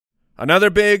Another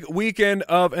big weekend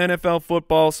of NFL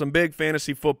football, some big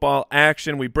fantasy football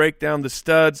action. We break down the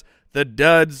studs, the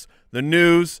duds, the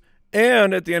news,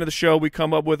 and at the end of the show, we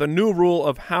come up with a new rule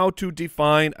of how to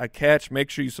define a catch.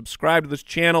 Make sure you subscribe to this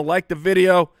channel, like the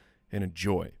video, and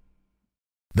enjoy.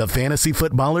 The Fantasy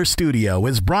Footballer Studio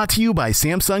is brought to you by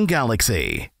Samsung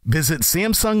Galaxy. Visit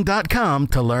Samsung.com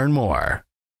to learn more.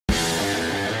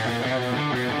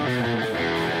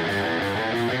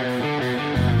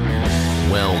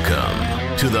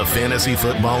 Welcome to the Fantasy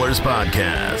Footballers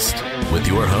Podcast with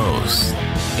your hosts,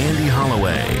 Andy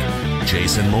Holloway,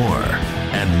 Jason Moore,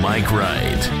 and Mike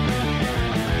Wright.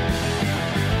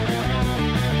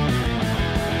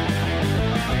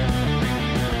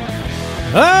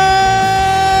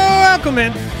 Welcome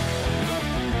in.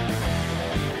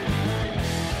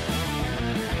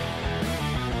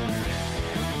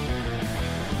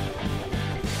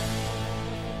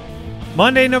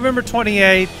 Monday, November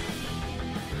 28th.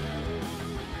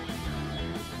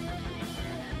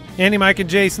 Andy, Mike, and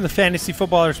Jason, the Fantasy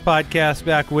Footballers Podcast,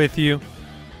 back with you.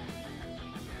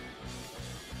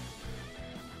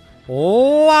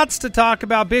 Lots to talk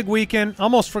about. Big weekend.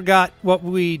 Almost forgot what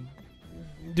we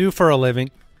do for a living.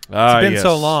 It's been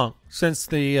so long since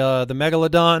the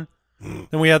Megalodon.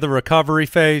 Then we had the recovery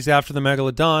phase after the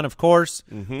Megalodon, of course.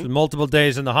 Multiple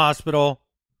days in the hospital,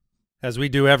 as we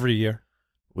do every year.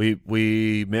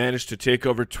 We managed to take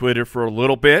over Twitter for a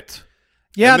little bit.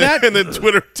 Yeah, and then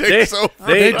Twitter takes over.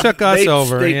 They took us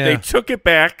over. They took it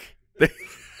back.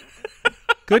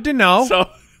 Good to know.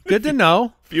 Good to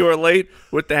know. If you were late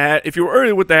with the if you were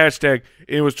early with the hashtag,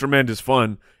 it was tremendous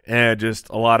fun and just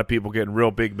a lot of people getting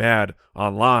real big mad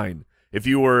online. If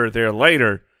you were there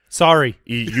later, sorry,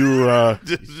 you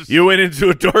went into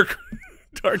a dark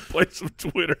place of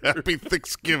Twitter. Happy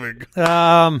Thanksgiving.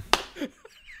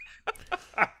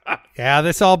 Yeah,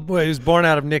 this all was born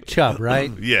out of Nick Chubb,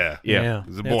 right? Yeah.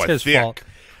 It's a boy. his fault.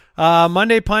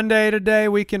 Monday Punday today.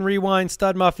 We can rewind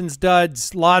Stud Muffins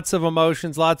Duds. Lots of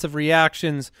emotions, lots of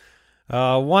reactions.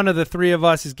 One of the three of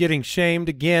us is getting shamed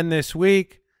again this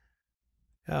week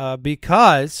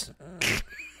because,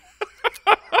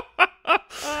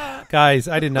 guys,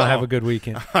 I did not have a good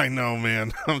weekend. I know,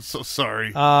 man. I'm so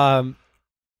sorry. I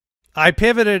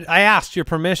pivoted. I asked your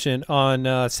permission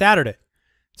on Saturday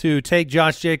to take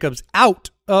Josh Jacobs out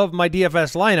of my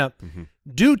DFS lineup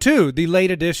due to the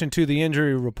late addition to the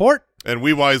injury report. And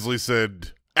we wisely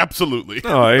said, absolutely.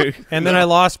 And then I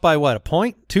lost by, what, a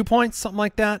point? 2 points, something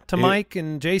like that, to Mike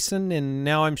and Jason, and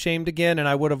now I'm shamed again, and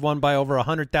I would have won by over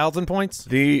 100,000 points.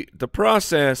 The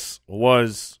process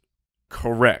was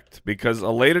correct because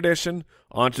a late addition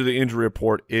onto the injury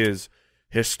report is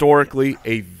historically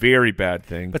a very bad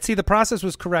thing. But see, the process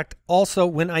was correct also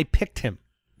when I picked him.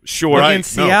 Sure.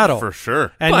 Against Seattle. For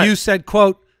sure. And you said,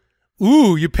 quote,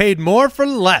 ooh, you paid more for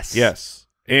less. Yes.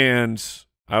 And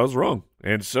I was wrong.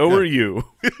 And so were you.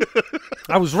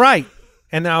 I was right.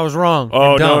 And I was wrong.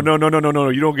 Oh, no.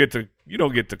 You don't get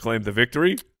to claim the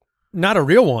victory. Not a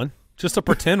real one. Just a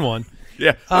pretend one.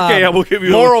 Yeah. Okay, we'll give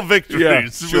you moral victories. Yeah,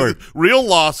 sure. Real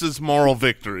losses, moral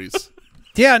victories.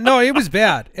 Yeah, no, it was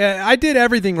bad. I did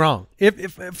everything wrong.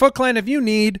 If Foot Clan, if you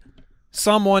need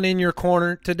someone in your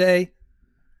corner today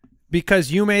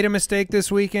because you made a mistake this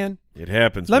weekend, it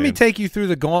happens. Let me take you through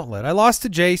the gauntlet. I lost to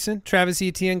Jason. Travis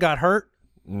Etienne got hurt.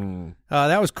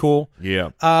 That was cool. Yeah.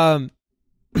 I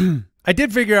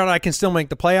did figure out I can still make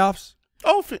the playoffs.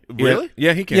 Oh, really?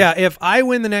 Yeah, he can. Yeah, if I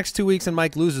win the next 2 weeks and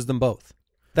Mike loses them both.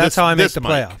 That's how I make the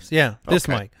playoffs. Yeah, this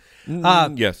Mike.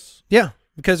 Yes. Yeah,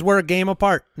 because we're a game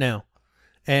apart now.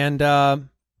 And I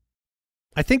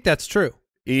think that's true.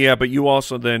 Yeah, but you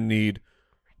also then need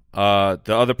the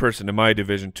other person in my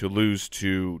division to lose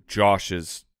to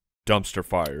Josh's dumpster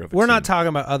fire. We're not talking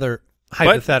about other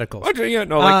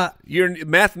hypotheticals. You're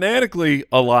mathematically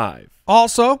alive.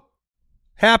 Also,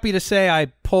 happy to say I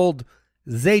pulled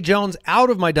Zay Jones out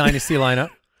of my dynasty lineup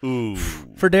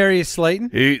for Darius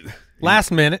Slayton. Last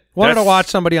minute. Wanted to watch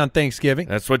somebody on Thanksgiving.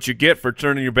 That's what you get for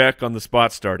turning your back on the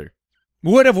spot starter.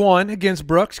 Would have won against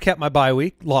Brooks, kept my bye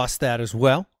week, lost that as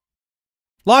well.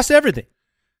 Lost everything.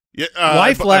 Yeah,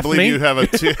 Wife left I believe me. You have a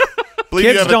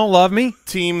Kids don't love me.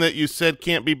 Team that you said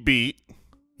can't be beat.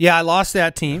 Yeah, I lost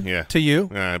that team to you.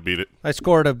 Yeah, I beat it. I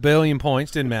scored 1 billion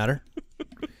points. Didn't matter.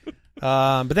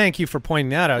 But thank you for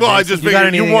pointing that out. Well, Jason. I just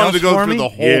figured you wanted to go through the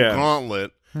whole Yeah.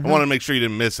 gauntlet. I wanted to make sure you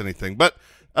didn't miss anything. But,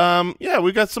 yeah,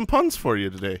 we got some puns for you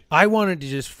today. I wanted to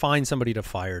just find somebody to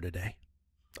fire today.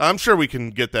 I'm sure we can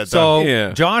get that So,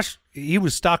 done. Josh, he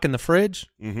was stuck in the fridge.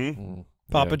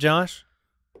 Papa Josh.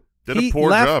 Did a poor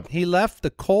job. He left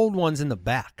the cold ones in the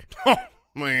back. Oh,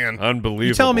 man. Unbelievable.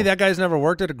 You telling me that guy's never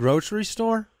worked at a grocery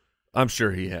store? I'm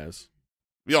sure he has.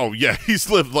 Oh, yeah, he's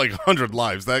lived like 100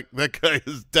 lives. That guy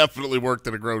has definitely worked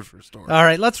at a grocery store. All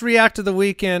right, let's react to the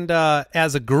weekend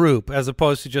as a group as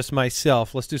opposed to just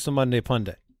myself. Let's do some Monday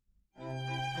Punday.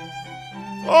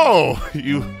 Oh,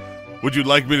 would you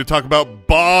like me to talk about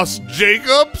Boss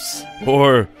Jacobs?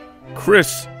 Or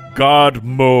Chris God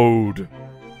Mode.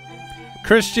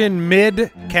 Christian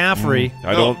McCaffrey.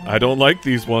 I don't like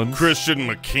these ones. Christian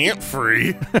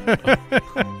McCaffrey.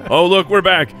 Oh, look, we're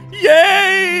back.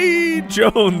 Yay,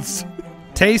 Jones.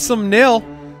 Taysom nil.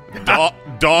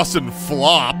 Dawson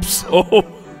flops. Oh,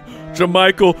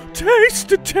 Jermichael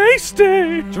tasty.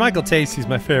 Jermichael Tasty's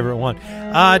my favorite one.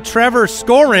 Trevor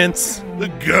Scorance. The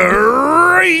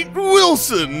great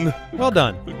Wilson. Well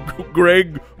done.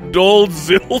 Greg Dole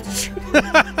Zilch.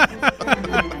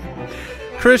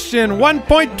 Christian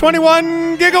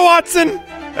 1.21 gigawatson.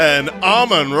 And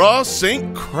Amon-Ra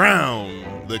St.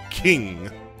 Crown, the king.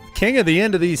 King of the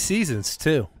end of these seasons,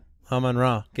 too.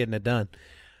 Amon-Ra getting it done.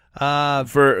 I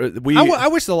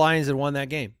wish the Lions had won that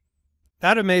game. That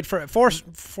would have made for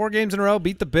four games in a row,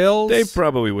 beat the Bills. They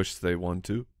probably wish they won,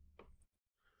 too.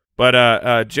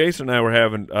 But Jason and I were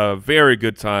having a very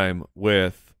good time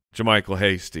with Jermichael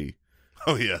Hasty.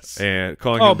 Oh, yes. And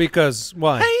calling him, because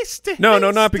why? Hasty. No,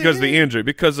 not because of the injury.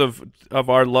 Because of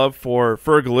our love for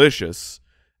Fergalicious.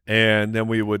 And then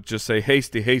we would just say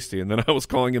Hasty. And then I was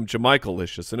calling him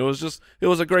Jermichaelicious. And it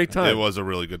was a great time. It was a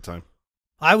really good time.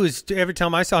 Every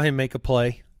time I saw him make a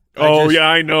play.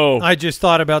 I know. I just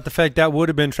thought about the fact that would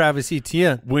have been Travis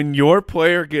Etienne. When your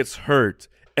player gets hurt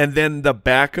and then the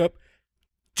backup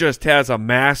just has a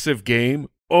massive game,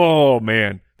 oh,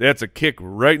 man, that's a kick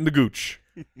right in the gooch.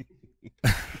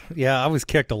 Yeah, I was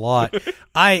kicked a lot.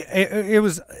 It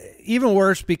was even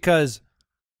worse because,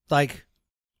 like,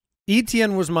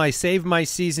 Etienne was my save my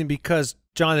season because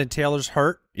Jonathan Taylor's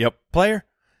hurt player,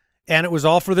 and it was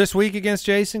all for this week against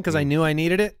Jason because I knew I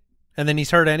needed it, and then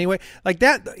he's hurt anyway. Like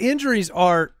that, injuries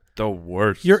are the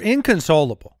worst. You're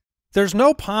inconsolable. There's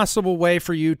no possible way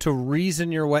for you to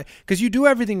reason your way because you do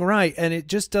everything right, and it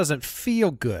just doesn't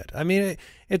feel good. I mean,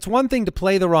 it's one thing to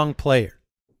play the wrong player.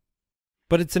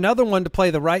 But it's another one to play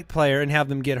the right player and have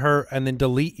them get hurt and then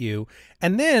delete you.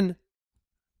 And then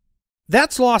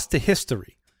that's lost to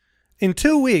history. In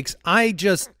 2 weeks,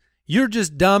 you're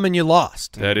just dumb and you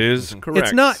lost. That is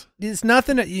correct. It's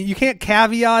nothing. You can't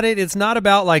caveat it. It's not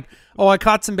about like, oh, I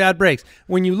caught some bad breaks.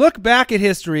 When you look back at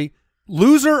history,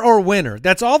 loser or winner,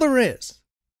 that's all there is.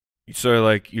 So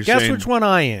like you're Guess saying, which one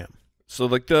I am. So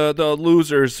like the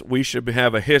losers, we should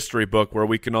have a history book where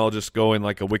we can all just go in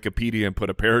like a Wikipedia and put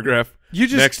a paragraph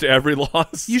next to every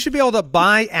loss. You should be able to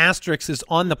buy asterisks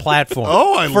on the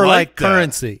platform. For like that.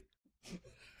 Currency.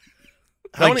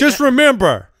 Just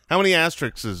remember. How many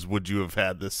asterisks would you have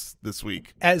had this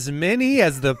week? As many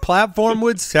as the platform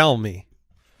would sell me.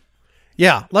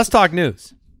 Yeah, let's talk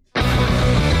news.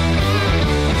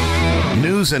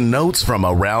 News and notes from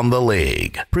around the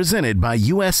league. Presented by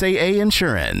USAA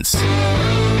Insurance.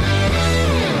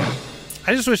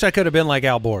 I just wish I could have been like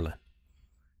Al Borland,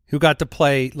 who got to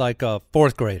play like a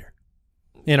fourth grader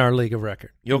in our league of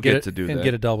record. You'll get to do that. And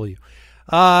get a W.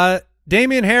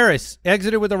 Damian Harris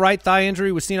exited with a right thigh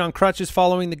injury, was seen on crutches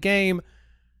following the game.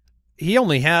 He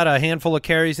only had a handful of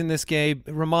carries in this game.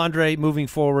 Ramondre, moving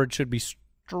forward, should be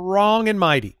strong and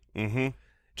mighty. Mm-hmm.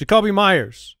 Jacoby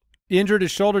Myers, injured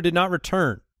his shoulder, did not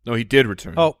return. No, he did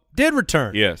return. Oh, did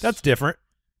return. Yes. That's different.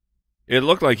 It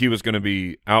looked like he was going to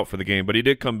be out for the game, but he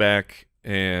did come back,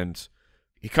 and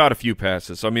he caught a few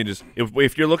passes. So, I mean, just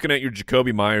if you're looking at your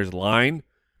Jacoby Myers line,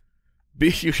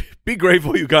 be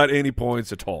grateful you got any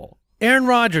points at all. Aaron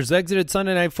Rodgers exited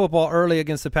Sunday Night Football early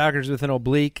against the Packers with an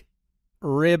oblique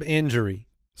rib injury.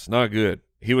 It's not good.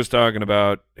 He was talking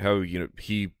about how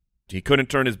he couldn't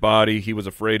turn his body. He was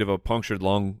afraid of a punctured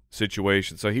lung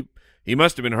situation. So he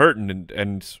must have been hurting,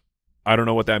 and I don't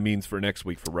know what that means for next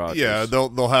week for Rodgers. Yeah,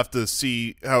 they'll have to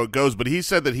see how it goes. But he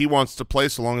said that he wants to play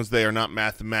so long as they are not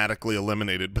mathematically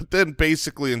eliminated. But then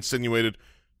basically insinuated,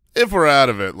 if we're out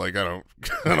of it, like I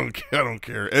don't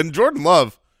care. And Jordan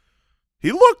Love,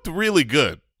 he looked really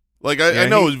good. Like I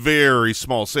know it was very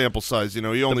small sample size. He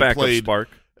only played spark.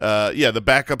 The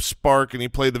backup spark, and he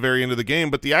played the very end of the game.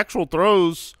 But the actual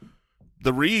throws,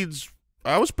 the reads,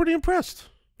 I was pretty impressed.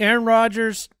 Aaron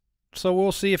Rodgers, so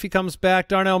we'll see if he comes back.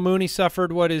 Darnell Mooney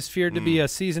suffered what is feared to be a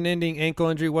season-ending ankle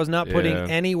injury, was not putting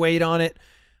any weight on it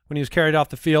when he was carried off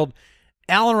the field.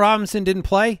 Allen Robinson didn't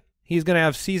play. He's going to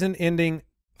have season-ending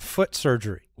foot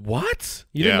surgery. What?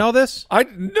 You didn't know this?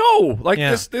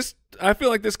 This I feel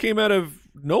like this came out of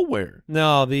nowhere.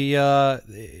 No, he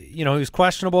was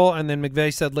questionable, and then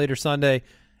McVay said later Sunday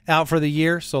out for the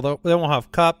year, so they won't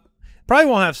have Kupp. Probably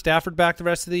won't have Stafford back the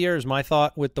rest of the year is my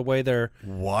thought with the way they're –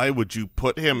 Why would you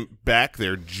put him back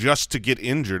there just to get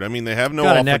injured? I mean, they have no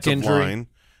got a neck offensive injury. line.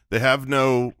 They have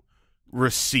no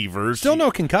receivers. Still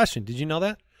no concussion. Did you know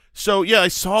that? So, yeah, I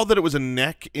saw that it was a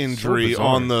neck injury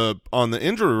on the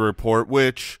injury report,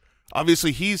 which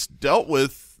obviously he's dealt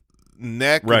with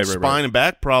neck and spine and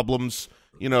back problems,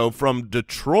 from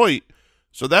Detroit.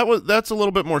 So that's a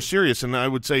little bit more serious, and I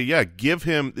would say, yeah, give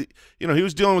him he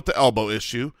was dealing with the elbow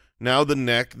issue. Now the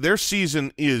neck. Their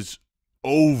season is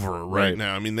over right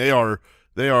now. I mean, they are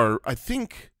I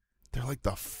think they're like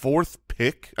the 4th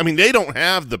pick. I mean, they don't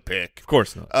have the pick. Of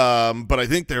course not. But I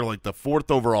think they're like the 4th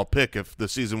overall pick if the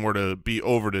season were to be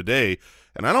over today.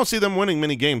 And I don't see them winning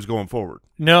many games going forward.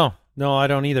 No, I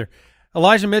don't either.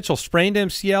 Elijah Mitchell sprained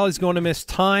MCL. He's going to miss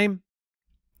time.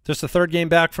 Just the 3rd game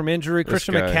back from injury.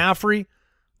 Christian McCaffrey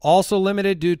also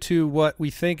limited due to what we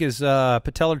think is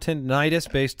patellar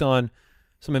tendonitis based on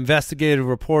some investigative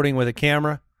reporting with a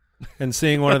camera and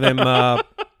seeing one of them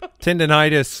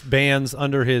tendonitis bands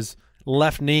under his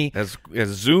left knee. As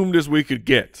zoomed as we could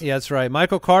get. Yeah, that's right.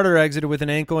 Michael Carter exited with an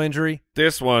ankle injury.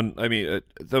 This one, I mean,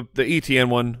 the ETN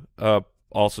one,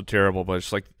 also terrible, but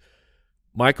it's like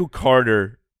Michael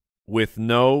Carter with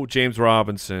no James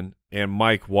Robinson and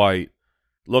Mike White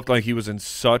looked like he was in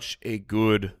such a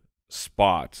good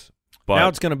spot. But now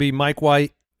it's going to be Mike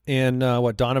White and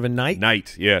Donovan Knight?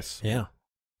 Knight, yes. Yeah.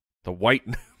 The White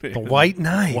White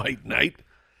Knight. White Knight.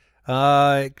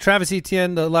 Travis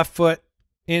Etienne, the left foot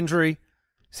injury.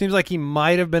 Seems like he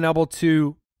might have been able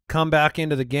to come back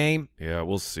into the game. Yeah,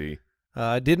 we'll see.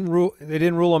 They didn't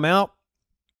rule him out.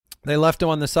 They left him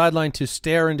on the sideline to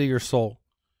stare into your soul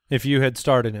if you had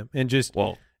started him and just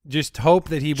hope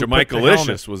that he would put the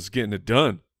helmet. Was getting it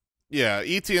done. Yeah,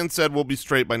 ETN said we'll be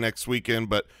straight by next weekend,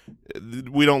 but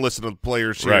we don't listen to the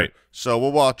players here. Right. So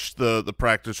we'll watch the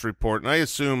practice report, and I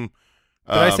assume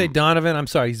Did I say Donovan? I'm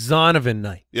sorry, Zonovan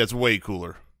Knight. Yeah, it's way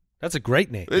cooler. That's a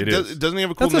great name. Doesn't he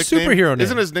have a cool That's nickname? a superhero name.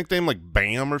 Isn't his nickname like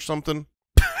Bam or something?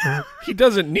 He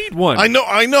doesn't need one.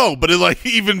 I know, but it's like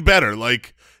even better.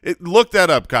 Like look that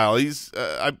up, Kyle. He's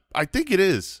I think it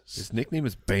is. His nickname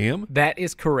is Bam? That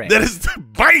is correct. That is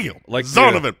Bam. Like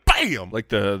Zonovan, Bam. Like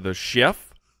the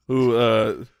chef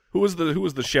who was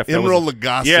the chef? Emeril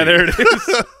Lagasse. Yeah, there it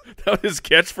is. That was his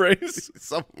catchphrase.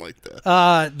 Something like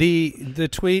that. The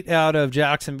tweet out of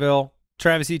Jacksonville,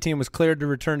 Travis Etienne was cleared to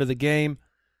return to the game.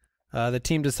 The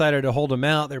team decided to hold him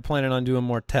out. They're planning on doing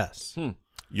more tests.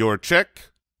 Your check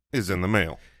is in the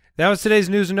mail. That was today's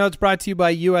news and notes brought to you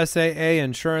by USAA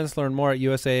Insurance. Learn more at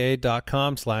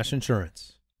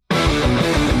usaa.com/insurance.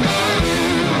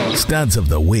 Studs of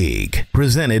the Week,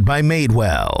 presented by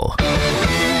Madewell.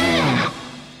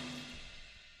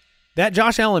 That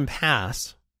Josh Allen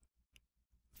pass,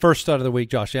 first stud of the week,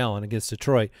 Josh Allen against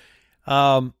Detroit.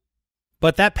 But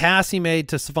that pass he made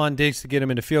to Stephon Diggs to get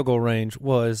him into field goal range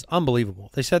was unbelievable.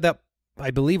 They said that,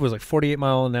 I believe, was like 48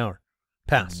 mile an hour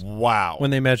pass. Wow.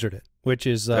 When they measured it, which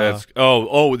is at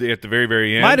the very,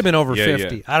 very end. Might have been over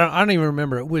 50. Yeah. I don't even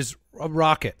remember. It was a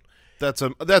rocket. That's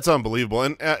unbelievable.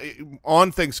 And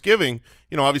on Thanksgiving,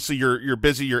 obviously you're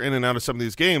busy, you're in and out of some of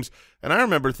these games, and I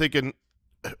remember thinking,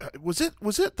 was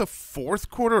it the fourth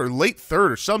quarter or late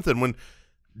third or something when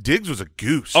Diggs was a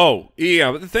goose? Oh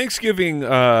yeah, Thanksgiving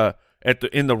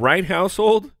in the Wright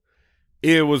household,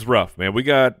 it was rough, man. We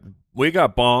got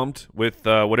bombed with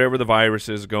whatever the virus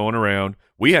is going around.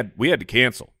 We had to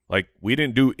cancel. Like, we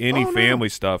didn't do any family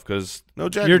stuff because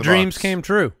your dreams came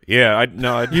true. Yeah,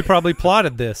 you probably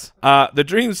plotted this. The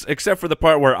dreams, except for the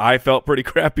part where I felt pretty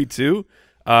crappy too.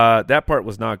 That part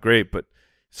was not great. But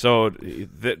so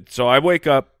I wake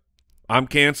up, I'm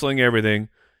canceling everything,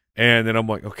 and then I'm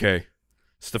like, okay,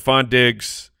 Stephon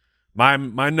Diggs,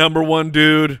 my number one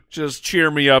dude, just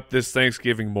cheer me up this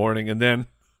Thanksgiving morning, and then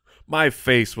my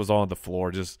face was on the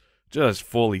floor, just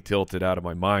fully tilted out of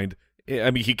my mind.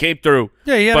 I mean, he came through.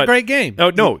 Yeah, he had a great game.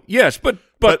 Yes, but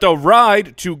the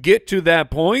ride to get to that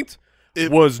point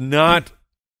was not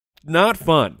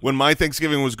fun. When my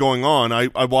Thanksgiving was going on,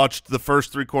 I watched the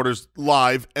first 3 quarters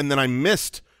live, and then I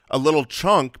missed a little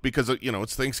chunk because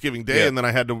it's Thanksgiving Day, and then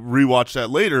I had to rewatch that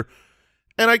later.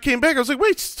 And I came back. I was like,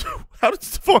 wait, how did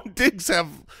Stephon Diggs have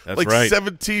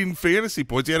 17 fantasy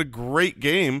points? He had a great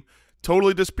game.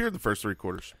 Totally disappeared the first 3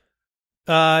 quarters.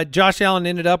 Josh Allen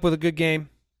ended up with a good game.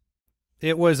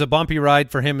 It was a bumpy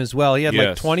ride for him as well. He had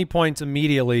like 20 points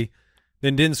immediately,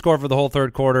 then didn't score for the whole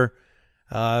third quarter.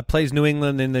 Plays New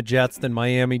England, then the Jets, then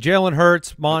Miami. Jalen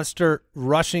Hurts, monster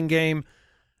rushing game,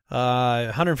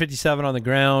 157 on the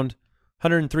ground,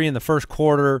 103 in the first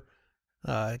quarter.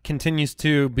 Continues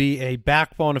to be a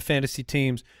backbone of fantasy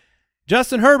teams.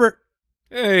 Justin Herbert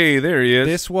Hey, there he is.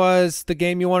 This was the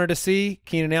game you wanted to see.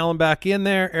 Keenan Allen back in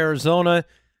there. Arizona,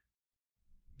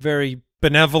 very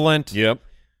benevolent. Yep.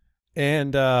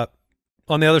 And on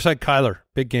the other side, Kyler,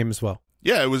 big game as well.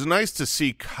 Yeah, it was nice to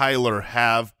see Kyler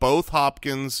have both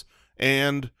Hopkins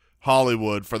and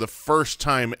Hollywood for the first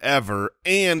time ever,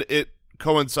 and it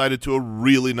coincided to a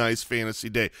really nice fantasy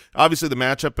day. Obviously, the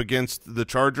matchup against the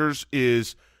Chargers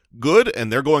is good,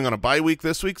 and they're going on a bye week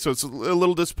this week, so it's a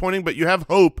little disappointing. But you have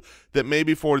hope that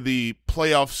maybe for the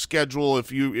playoff schedule,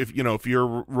 if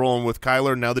you're rolling with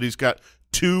Kyler now that he's got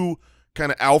two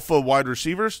kind of alpha wide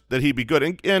receivers, that he'd be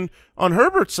good. And on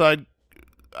Herbert's side,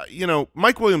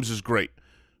 Mike Williams is great,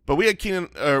 but we had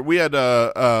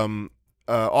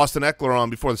Austin Eckler on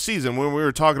before the season when we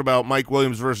were talking about Mike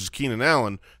Williams versus Keenan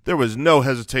Allen. There was no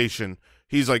hesitation.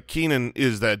 He's like, Keenan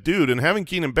is that dude, and having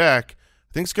Keenan back,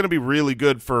 I think it's going to be really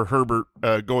good for Herbert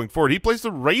going forward. He plays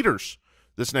the Raiders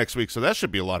this next week, so that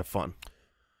should be a lot of fun.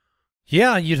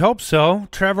 Yeah, you'd hope so.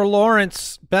 Trevor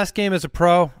Lawrence, best game as a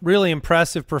pro, really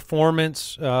impressive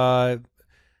performance.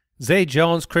 Zay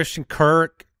Jones, Christian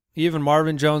Kirk, even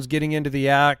Marvin Jones getting into the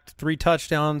act, 3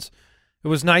 touchdowns. It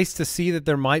was nice to see that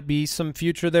there might be some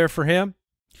future there for him.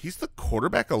 He's the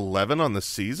quarterback 11 on the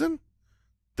season?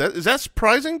 Is that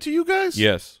surprising to you guys?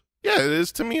 Yes. Yeah, it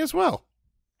is to me as well.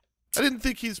 I didn't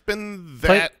think he's been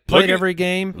played every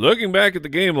game. Looking back at the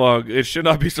game log, it should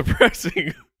not be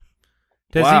surprising.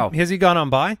 Has he gone on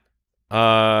bye?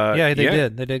 Yeah, they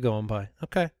did. They did go on bye.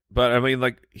 Okay. But I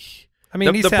mean,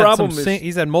 he's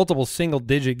had multiple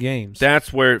single-digit games.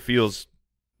 That's where it feels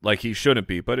like he shouldn't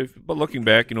be. But looking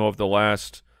back, of the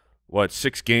last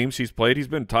 6 games he's played, he's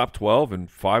been top 12 in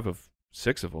 5 of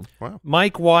 6 of them. Wow.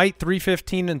 Mike White,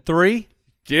 315-3.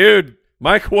 Dude,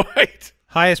 Mike White.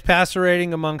 Highest passer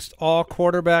rating amongst all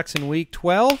quarterbacks in Week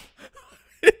 12.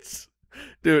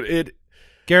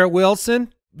 Garrett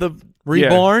Wilson, the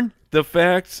reborn. Yeah, the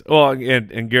facts. Well,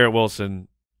 and Garrett Wilson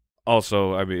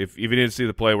also. I mean, if you didn't see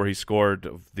the play where he scored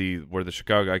where the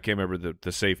Chicago, I can't remember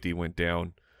the safety went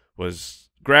down, was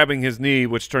grabbing his knee,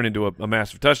 which turned into a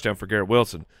massive touchdown for Garrett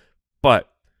Wilson.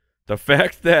 But the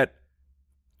fact that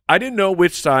I didn't know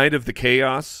which side of the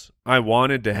chaos I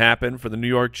wanted to happen for the New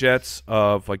York Jets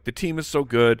of the team is so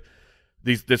good.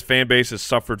 This fan base has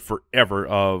suffered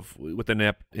forever with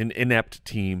an inept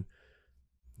team.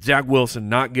 Zach Wilson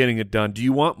not getting it done. Do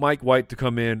you want Mike White to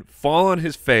come in, fall on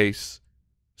his face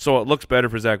so it looks better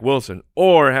for Zach Wilson,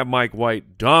 or have Mike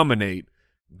White dominate,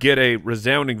 get a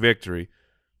resounding victory?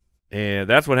 And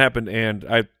that's what happened, and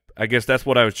I guess that's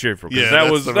what I was cheering for,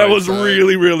 because that was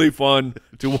really, really fun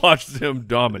to watch them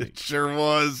dominate. It sure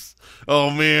was. Oh,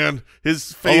 man.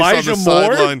 His face Elijah on the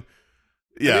Moore? sideline.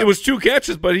 Yeah. It was 2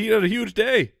 catches, but he had a huge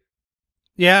day.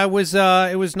 Yeah, it was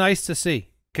nice to see,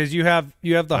 because you have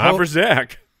the Not hope. for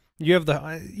Zach. You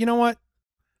have you know what?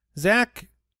 Zach,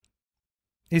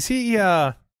 is he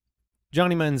Johnny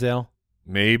Manziel?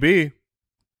 Maybe.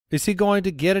 Is he going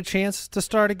to get a chance to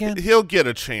start again? He'll get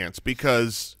a chance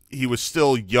because he was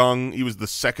still young. He was the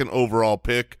 2nd overall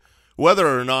pick.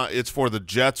 Whether or not it's for the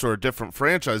Jets or a different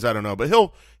franchise, I don't know. But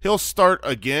he'll start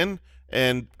again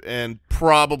and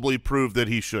probably prove that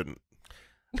he shouldn't.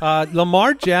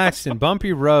 Lamar Jackson,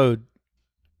 bumpy road.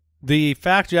 The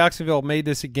fact Jacksonville made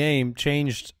this a game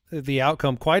changed the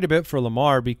outcome quite a bit for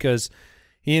Lamar, because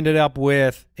he ended up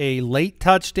with a late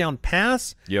touchdown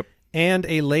pass and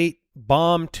a late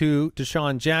bomb to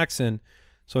Deshaun Jackson.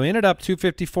 So he ended up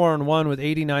 254-1 with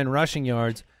 89 rushing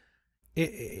yards.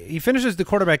 He finishes the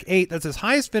quarterback 8. That's his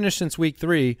highest finish since Week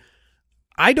 3.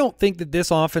 I don't think that this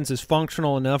offense is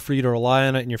functional enough for you to rely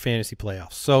on it in your fantasy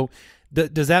playoffs. So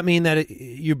does that mean that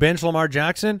you bench Lamar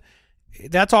Jackson?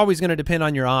 That's always going to depend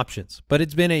on your options. But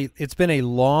it's been a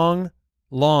long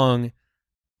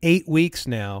 8 weeks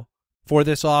now for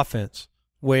this offense,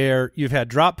 where you've had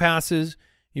drop passes,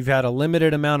 you've had a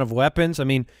limited amount of weapons. I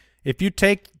mean, if you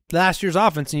take last year's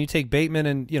offense and you take Bateman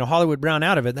and Hollywood Brown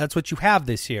out of it, that's what you have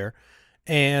this year.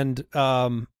 And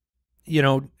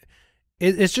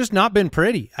it's just not been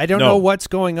pretty. I don't know what's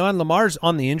going on. Lamar's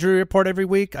on the injury report every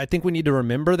week. I think we need to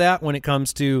remember that when it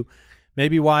comes to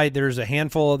maybe why there's a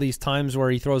handful of these times where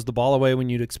he throws the ball away when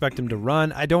you'd expect him to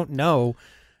run. I don't know.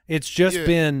 It's just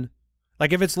been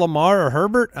like, if it's Lamar or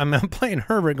Herbert, I'm playing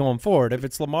Herbert going forward. If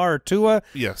it's Lamar or Tua,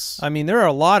 yes. I mean, there are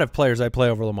a lot of players I play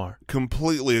over Lamar.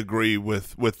 Completely agree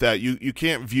with that. You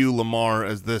can't view Lamar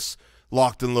as this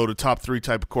locked and loaded top 3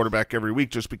 type of quarterback every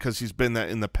week just because he's been that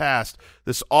in the past.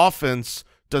 This offense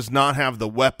does not have the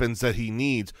weapons that he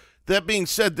needs. That being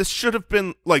said, this should have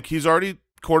been he's already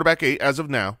quarterback 8 as of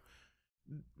now.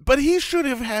 But he should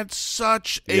have had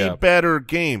such a better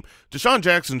game. Deshaun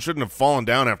Jackson shouldn't have fallen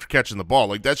down after catching the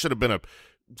ball. That should have been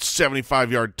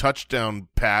 75-yard touchdown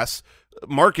pass.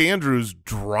 Mark Andrews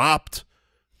dropped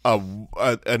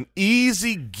an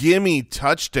easy gimme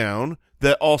touchdown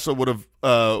that also would have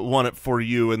won it for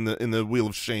you in the Wheel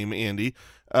of Shame, Andy.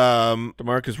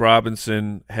 Demarcus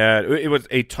Robinson it was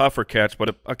a tougher catch,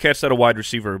 but a catch that a wide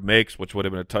receiver makes, which would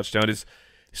have been a touchdown, is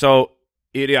so.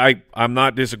 I'm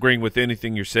not disagreeing with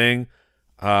anything you're saying,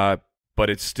 but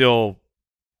it's still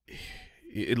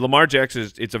Lamar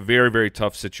Jackson. It's a very, very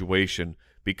tough situation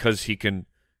because he can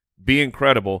be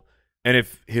incredible, and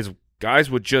if his guys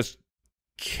would just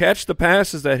catch the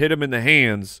passes that hit him in the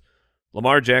hands,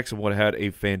 Lamar Jackson would have had a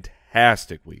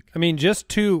fantastic week. I mean, just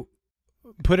to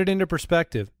put it into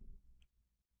perspective,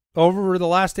 over the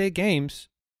last 8 games,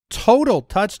 total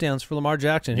touchdowns for Lamar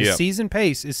Jackson. His season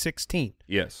pace is 16.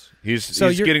 Yes. He's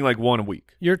getting like 1 a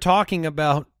week. You're talking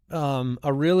about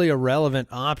a really irrelevant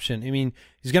option. I mean,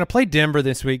 he's going to play Denver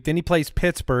this week. Then he plays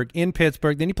Pittsburgh in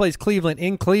Pittsburgh. Then he plays Cleveland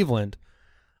in Cleveland.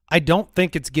 I don't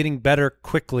think it's getting better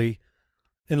quickly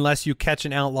unless you catch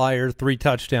an outlier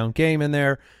 3-touchdown game in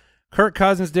there. Kirk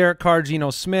Cousins, Derek Carr, Geno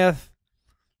Smith.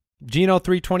 Geno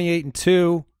 328 and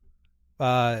 2.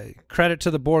 Credit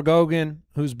to the Borgogan,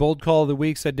 whose bold call of the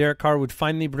week said Derek Carr would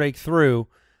finally break through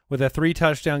with a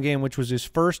 3-touchdown game, which was his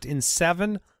first in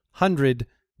 700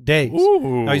 days.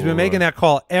 Ooh. Now, he's been making that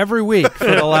call every week for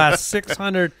the last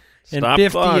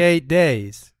 658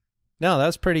 days. No,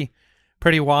 that's pretty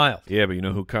wild. Yeah, but you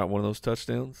know who caught one of those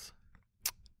touchdowns?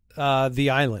 The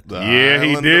Island.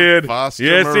 He did. Yes,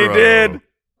 he did.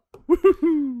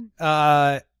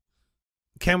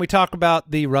 Can we talk about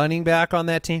the running back on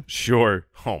that team? Sure.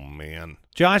 Oh, man.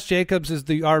 Josh Jacobs is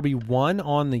the RB1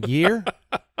 on the year.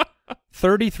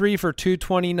 33 for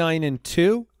 229 and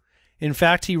 2. In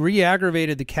fact, he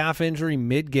re-aggravated the calf injury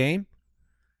mid-game,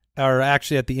 or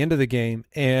actually at the end of the game,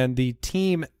 and the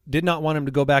team did not want him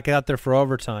to go back out there for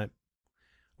overtime,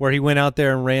 where he went out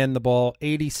there and ran the ball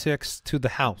 86 to the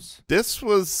house. This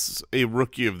was a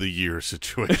Rookie of the Year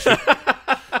situation.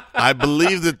 I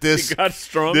believe that this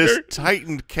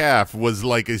tightened calf was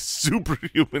like a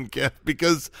superhuman calf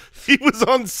because he was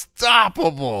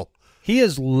unstoppable. He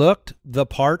has looked the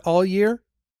part all year,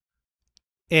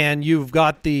 and you've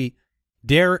got the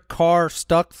Derek Carr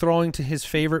stuck throwing to his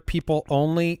favorite people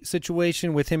only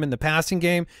situation with him in the passing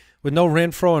game with no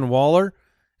Renfro and Waller.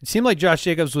 It seemed like Josh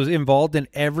Jacobs was involved in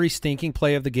every stinking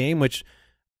play of the game, which,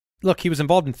 look, he was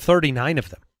involved in 39 of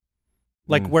them.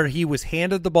 Like where he was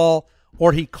handed the ball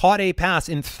or he caught a pass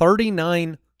in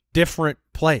 39 different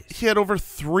plays. He had over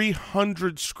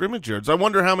 300 scrimmage yards. I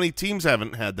wonder how many teams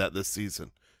haven't had that this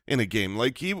season in a game.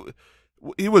 Like he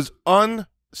was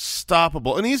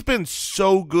unstoppable, and he's been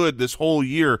so good this whole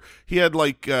year. He had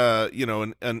like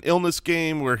an illness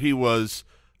game where he was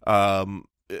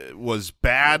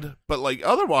bad, but like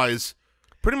otherwise,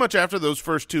 pretty much after those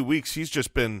first 2 weeks, he's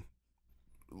just been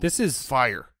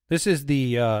fire. This is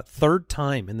the third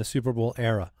time in the Super Bowl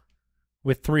era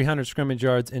with 300 scrimmage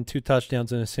yards and 2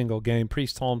 touchdowns in a single game.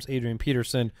 Priest Holmes, Adrian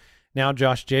Peterson, now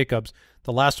Josh Jacobs.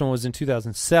 The last one was in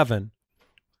 2007.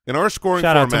 In our scoring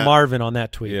Shout format, out to Marvin on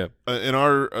that tweet. Yeah. In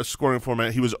our scoring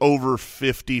format, he was over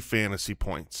 50 fantasy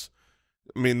points.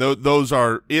 I mean, those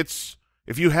are –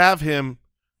 if you have him,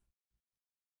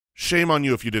 shame on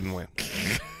you if you didn't win.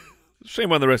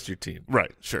 Shame on the rest of your team.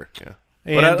 Right, sure, yeah.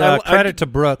 And credit to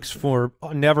Brooks for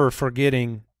never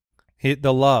forgetting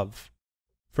the love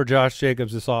for Josh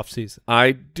Jacobs this offseason.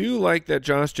 I do like that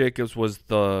Josh Jacobs was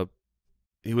a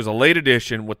late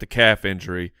addition with the calf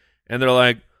injury, and they're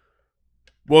like,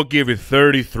 we'll give you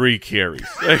 33 carries.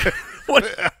 Like,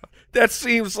 that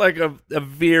seems like a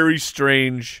very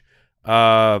strange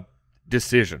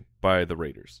decision by the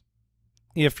Raiders.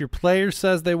 If your player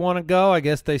says they want to go, I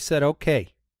guess they said okay.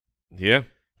 Yeah.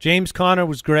 James Conner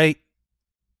was great.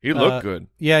 He looked good.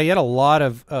 Yeah, he had a lot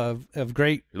of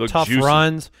great tough juicy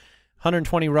runs,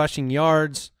 120 rushing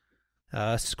yards,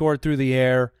 scored through the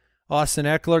air. Austin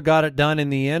Eckler got it done in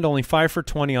the end, only 5 for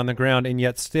 20 on the ground, and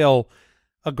yet still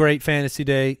a great fantasy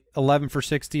day, 11 for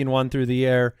 60 and 1 through the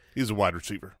air. He's a wide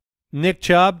receiver. Nick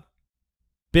Chubb,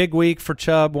 big week for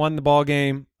Chubb, won the ball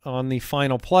game on the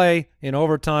final play in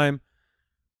overtime.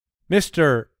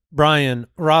 Mr. Brian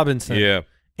Robinson,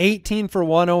 18 for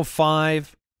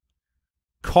 105.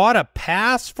 Caught a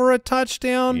pass for a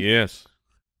touchdown. Yes.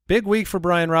 Big week for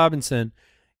Brian Robinson.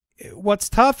 What's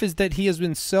tough is that he has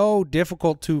been so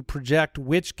difficult to project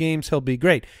which games he'll be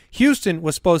great. Houston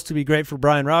was supposed to be great for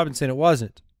Brian Robinson. It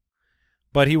wasn't.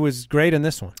 But he was great in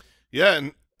this one. Yeah,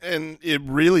 and it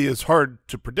really is hard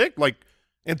to predict. Like,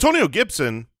 Antonio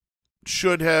Gibson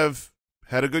should have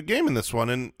had a good game in this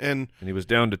one. And he was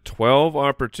down to 12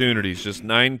 opportunities, just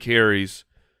 9 carries.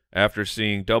 after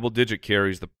seeing double-digit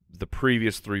carries the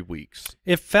previous 3 weeks.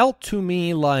 It felt to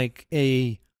me like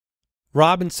a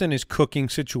Robinson is cooking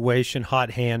situation,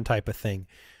 hot hand type of thing.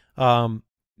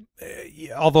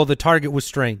 Although the target was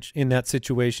strange in that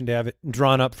situation to have it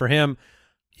drawn up for him.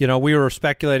 You know, we were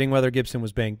speculating whether Gibson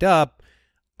was banged up.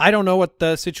 I don't know what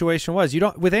the situation was.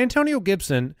 With Antonio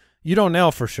Gibson, you don't know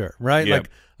for sure, right? Yeah. Like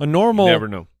a normal, You never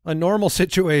know. A normal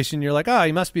situation, you're like,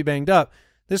 he must be banged up.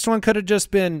 This one could have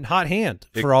just been hot hand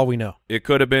for all we know. It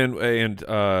could have been, and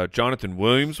Jonathan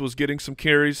Williams was getting some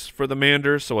carries for the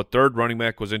Manders, so a third running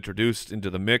back was introduced into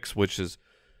the mix, which is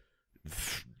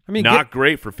not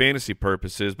great for fantasy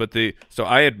purposes. But so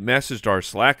I had messaged our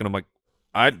Slack, and I'm like,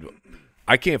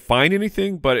 I can't find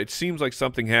anything, but it seems like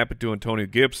something happened to Antonio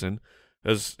Gibson.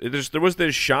 There was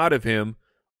this shot of him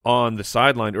on the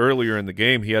sideline earlier in the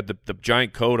game. He had the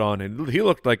giant coat on, and he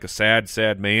looked like a sad,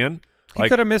 sad man. He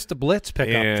could have missed a blitz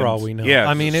pickup for all we know. Yeah,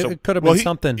 I mean, it could have been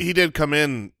something. He did come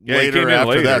in later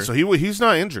after that, so he's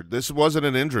not injured. This wasn't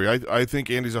an injury. I think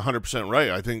Andy's 100% right.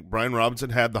 I think Brian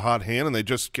Robinson had the hot hand, and they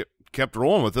just kept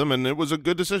rolling with him, and it was a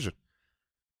good decision.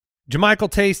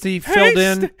 Jermichael Tasty filled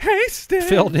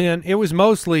in. It was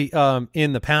mostly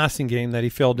in the passing game that he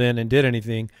filled in and did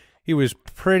anything. He was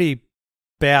pretty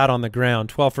bad on the ground,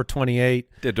 12 for 28.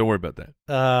 Yeah, don't worry about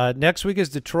that. Next week is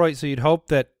Detroit, so you'd hope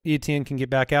that Etienne can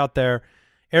get back out there.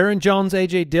 Aaron Jones,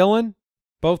 A.J. Dillon,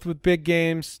 both with big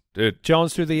games. Dude.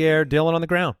 Jones through the air, Dillon on the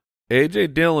ground. A.J.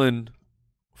 Dillon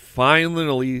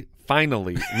finally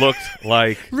looked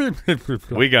like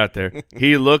we got there.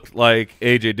 He looked like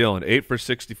A.J. Dillon, 8 for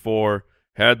 64,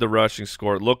 had the rushing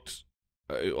score. Looked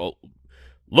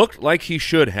like he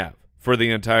should have for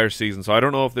the entire season. So I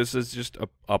don't know if this is just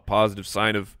a positive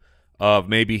sign of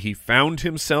maybe he found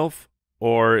himself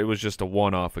or it was just a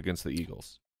one-off against the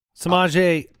Eagles.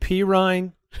 Samaje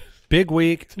Perine, big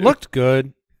week, looked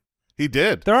good. He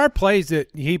did. There are plays that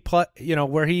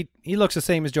where he looks the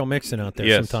same as Joe Mixon out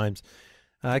there sometimes.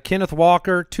 Kenneth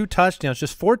Walker, 2 touchdowns,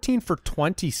 just 14 for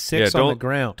 26 on the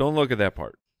ground. Don't look at that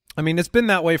part. I mean, it's been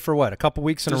that way for what, a couple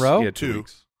weeks in a row? Yeah, 2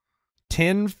 weeks.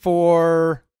 10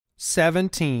 for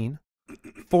 17.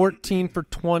 14 for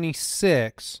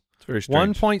 26, it's very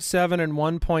strange. 1.7 and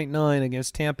 1.9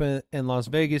 against Tampa and Las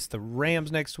Vegas. The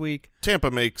Rams next week. Tampa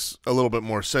makes a little bit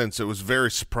more sense. It was very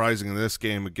surprising in this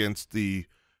game against the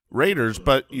Raiders,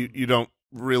 but you don't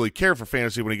really care for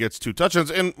fantasy when he gets 2 touchdowns.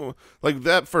 And like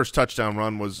that first touchdown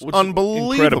run was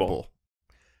unbelievable. Incredible.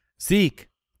 Zeke,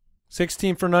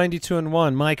 16 for 92 and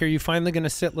 1. Mike, are you finally going to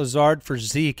sit Lazard for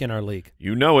Zeke in our league?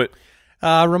 You know it.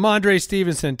 Ramondre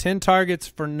Stevenson, 10 targets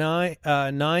for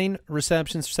 9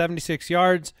 receptions, 76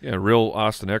 yards. Yeah, real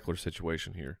Austin Eckler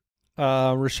situation here.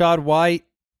 Rashad White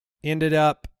ended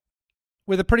up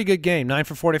with a pretty good game, 9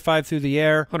 for 45 through the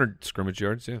air. 100 scrimmage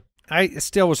yards, yeah. I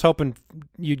still was hoping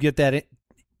you'd get that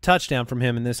touchdown from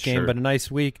him in this game, but a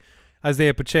nice week.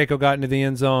 Isaiah Pacheco got into the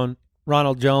end zone.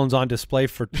 Ronald Jones on display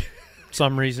for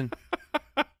some reason.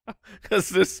 Because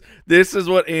this is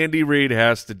what Andy Reid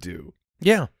has to do.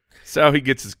 Yeah. That's how he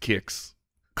gets his kicks.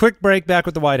 Quick break, back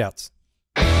with the Whiteouts.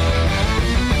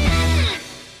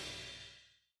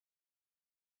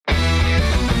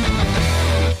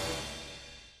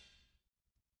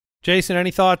 Jason,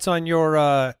 any thoughts on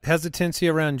your hesitancy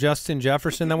around Justin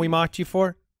Jefferson that we mocked you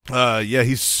for? Yeah,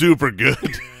 he's super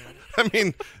good. I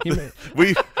mean,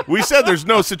 we said there's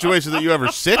no situation that you ever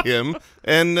sit him,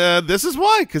 and this is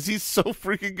why, because he's so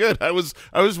freaking good. I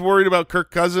was worried about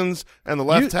Kirk Cousins and the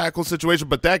left tackle situation,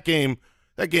 but that game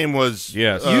was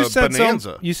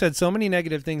bonanza. You said so many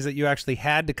negative things that you actually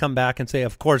had to come back and say,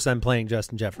 of course I'm playing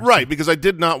Justin Jefferson. Right, because I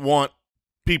did not want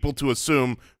people to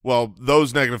assume, well,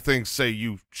 those negative things say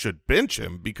you should bench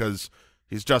him because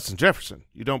he's Justin Jefferson.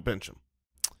 You don't bench him.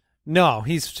 No,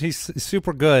 he's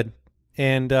super good.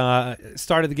 And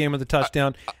started the game with a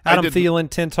touchdown. Adam Thielen,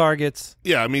 10 targets.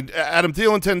 Yeah, I mean, Adam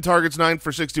Thielen, 10 targets, 9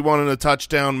 for 61 and a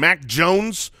touchdown. Mac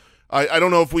Jones, I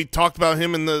don't know if we talked about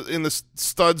him in the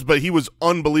studs, but he was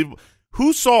unbelievable.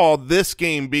 Who saw this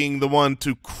game being the one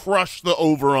to crush the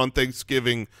over on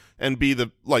Thanksgiving and be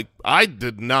I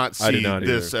did not see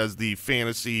this as the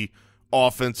fantasy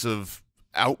offensive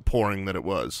outpouring that it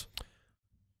was.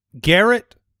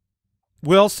 Garrett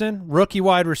Wilson, rookie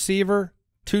wide receiver,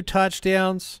 2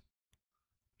 touchdowns.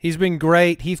 He's been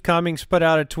great. Heath Cummings put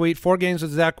out a tweet, 4 games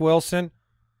with Zach Wilson.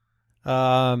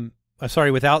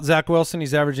 Without Zach Wilson,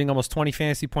 he's averaging almost 20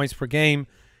 fantasy points per game.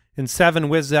 In 7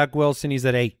 with Zach Wilson, he's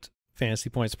at 8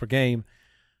 fantasy points per game.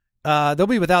 They'll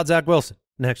be without Zach Wilson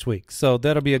next week, so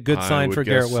that'll be a good sign for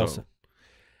Garrett Wilson.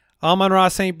 Amon-Ra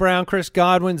St. Brown, Chris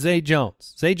Godwin, Zay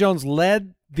Jones. Zay Jones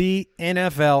led the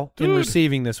NFL in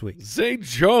receiving this week. Zay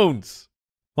Jones.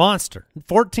 Monster.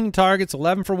 14 targets,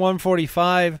 11 for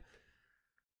 145.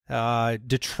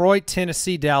 Detroit,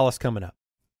 Tennessee, Dallas coming up.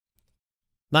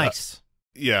 Nice.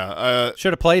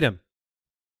 Should have played him.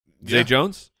 Zay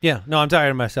Jones? Yeah. No, I'm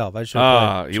tired of myself. I should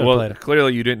have played him. Well,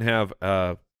 clearly you didn't have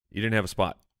a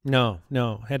spot. No.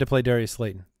 Had to play Darius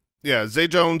Slayton. Yeah, Zay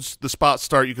Jones, the spot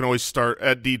start. You can always start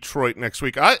at Detroit next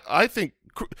week. I think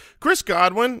Chris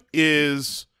Godwin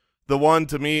is the one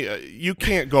to me. You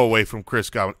can't go away from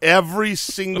Chris Godwin. Every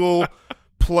single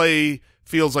play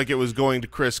feels like it was going to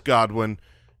Chris Godwin.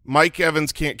 Mike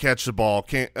Evans can't catch the ball.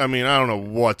 I don't know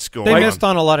what's going on. They missed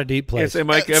on a lot of deep plays. Yes, and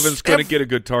Mike Evans couldn't get a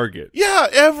good target. Yeah,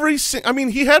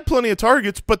 he had plenty of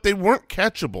targets, but they weren't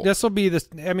catchable. This will be this.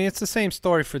 It's the same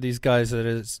story for these guys that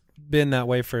has been that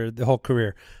way for the whole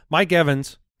career. Mike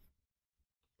Evans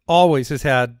always has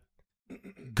had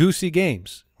goosey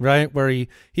games, right? Where he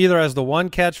either has the one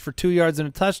catch for 2 yards and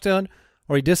a touchdown,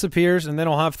 or he disappears and then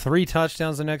he'll have 3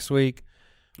 touchdowns the next week.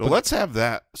 Well, let's have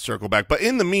that circle back. But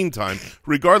in the meantime,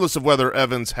 regardless of whether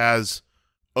Evans has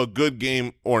a good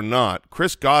game or not,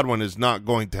 Chris Godwin is not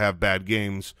going to have bad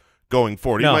games going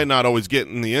forward. No. He might not always get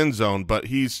in the end zone, but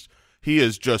he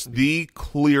is just the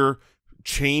clear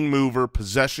chain mover,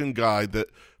 possession guy that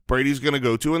Brady's going to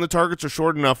go to, and the targets are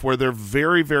short enough where they're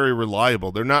very, very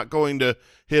reliable. They're not going to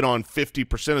hit on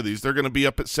 50% of these. They're going to be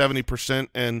up at 70%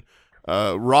 and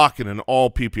rocking in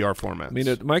all PPR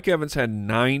formats. Mike Evans had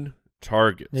 9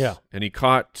 targets, and he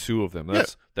caught 2 of them.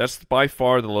 That's by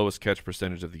far the lowest catch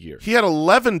percentage of the year. He had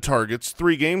 11 targets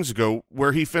 3 games ago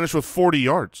where he finished with 40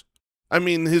 yards.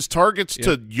 His targets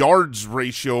to yards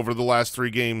ratio over the last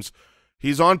 3 games,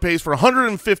 he's on pace for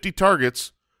 150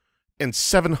 targets and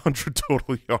 700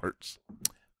 total yards.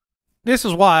 This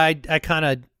is why I kind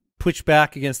of push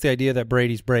back against the idea that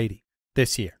Brady's Brady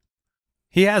this year.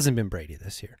 He hasn't been Brady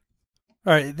this year.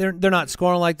 All right, they're not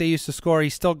scoring like they used to score.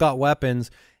 He's still got weapons.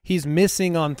 He's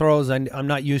missing on throws I'm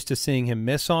not used to seeing him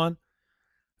miss on.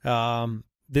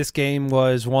 This game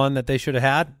was one that they should have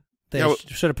had. They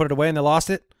should have put it away, and they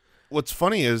lost it. What's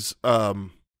funny is a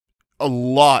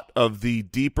lot of the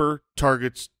deeper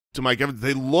targets to Mike Evans,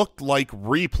 they looked like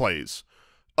replays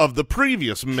of the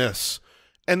previous miss,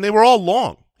 and they were all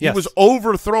long. Yes. He was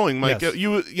overthrowing Mike. Yes.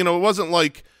 It wasn't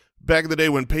like back in the day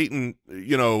when Peyton,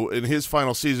 in his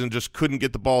final season just couldn't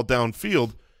get the ball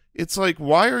downfield. It's like,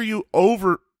 why are you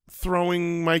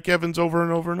overthrowing Mike Evans over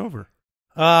and over and over?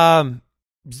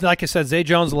 Like I said, Zay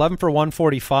Jones, 11 for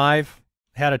 145,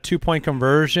 had a 2-point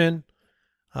conversion.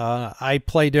 I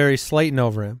play Darius Slayton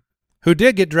over him, who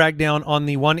did get dragged down on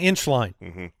the 1-inch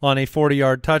line on a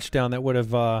 40-yard touchdown. That would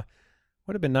have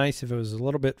been nice if it was a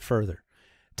little bit further.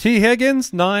 T.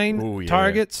 Higgins, 9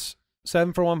 targets,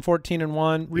 7 for 114 and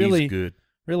 1. Really He's good.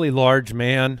 Really large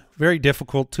man, very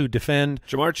difficult to defend.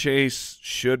 Jamar Chase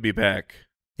should be back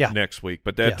next week,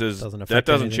 but that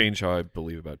doesn't change how I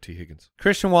believe about T. Higgins.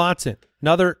 Christian Watson,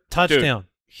 another touchdown. Dude,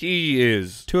 he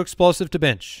is too explosive to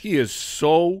bench. He is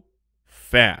so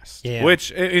fast. Yeah. Which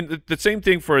the same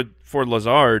thing for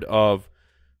Lazard of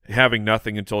having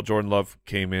nothing until Jordan Love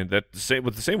came in. The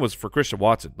same was for Christian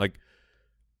Watson. Like,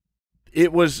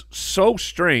 it was so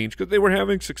strange because they were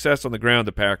having success on the ground.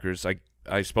 The Packers,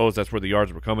 I suppose that's where the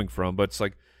yards were coming from. But it's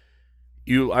like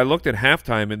I looked at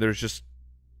halftime and there's just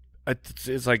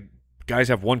it's like guys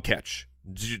have 1 catch,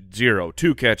 0,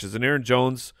 2 catches, and Aaron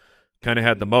Jones kind of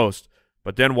had the most.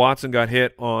 But then Watson got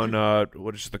hit on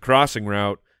the crossing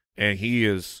route. And he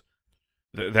is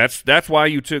that's why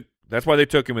they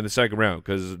took him in the second round,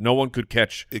 because no one could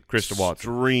catch Christian Watson.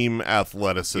 Extreme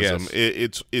athleticism.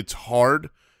 Yes. It's hard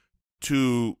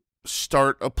to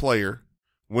start a player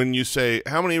when you say,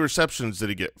 how many receptions did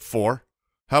he get? 4.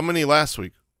 How many last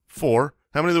week? 4.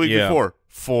 How many the week before?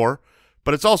 4.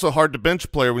 But it's also hard to bench a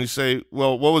player when you say,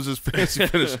 well, what was his fantasy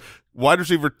finish? Wide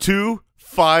receiver 2,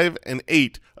 5, and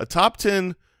 8. A top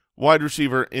 10 wide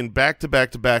receiver in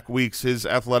back-to-back-to-back weeks. His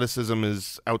athleticism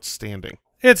is outstanding.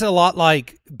 It's a lot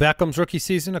like Beckham's rookie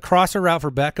season. A crosser route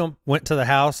for Beckham went to the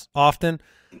house often.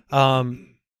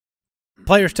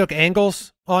 Players took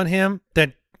angles on him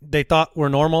that they thought were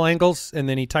normal angles, and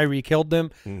then Tyreek killed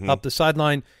them up the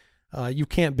sideline. You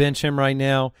can't bench him right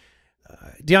now.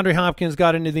 DeAndre Hopkins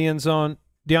got into the end zone.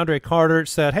 DeAndre Carter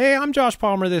said, hey, I'm Josh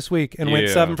Palmer this week, and went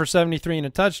 7 for 73 and a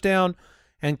touchdown,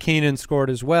 and Keenan scored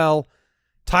as well.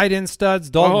 Tight end studs,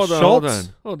 Dalton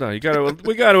Schultz. Hold on. We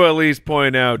got to at least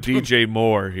point out DJ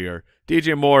Moore here.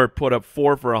 DJ Moore put up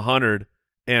 4 for 100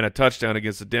 and a touchdown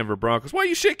against the Denver Broncos. Why are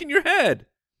you shaking your head?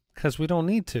 Because we don't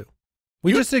need to.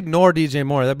 We just ignore DJ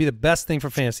Moore. That'd be the best thing for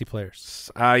fantasy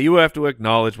players. You have to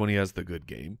acknowledge when he has the good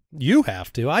game. You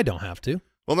have to. I don't have to.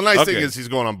 Well, the nice thing is he's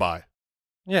going on bye.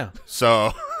 Yeah.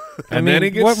 So And then he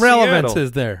gets what relevance Seattle.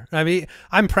 is there? I mean,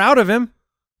 I'm proud of him.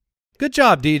 Good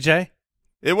job, DJ.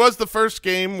 It was the first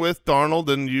game with Darnold,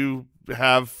 and you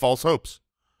have false hopes.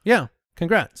 Yeah,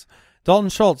 congrats. Dalton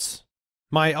Schultz,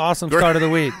 my awesome start of the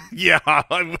week. Yeah.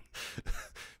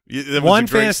 One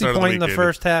fantasy point in the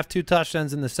first half, 2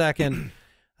 touchdowns in the second.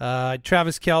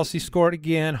 Travis Kelce scored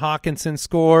again. Hawkinson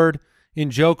scored.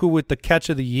 Njoku with the catch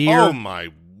of the year. Oh, my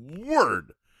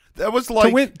word. That was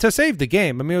like to save the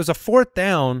game. I mean, it was a 4th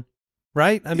down,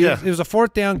 right? I mean, Yeah. it was a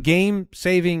 4th down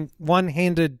game-saving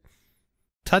one-handed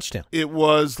touchdown. it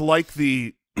was like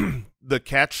the the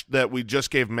catch that we just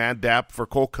gave Mad Dap for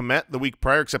Cole Kmet the week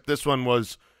prior, except this one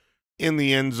was in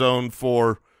the end zone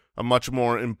for a much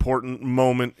more important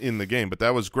moment in the game. But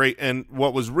that was great. And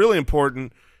what was really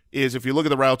important is if you look at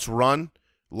the routes run,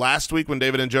 last week when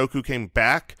David Njoku came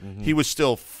back, he was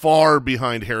still far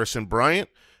behind Harrison Bryant.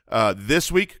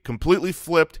 This week, completely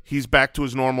flipped. He's back to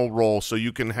his normal role, so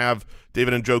you can have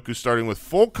David Njoku starting with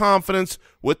full confidence,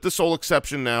 with the sole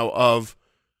exception now of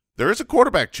there is a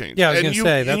quarterback change. Yeah, I was going to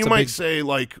say, that's you might say,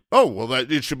 like, oh, well,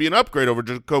 it should be an upgrade over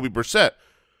Jacoby Brissett.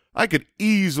 I could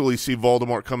easily see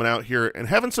Voldemort coming out here and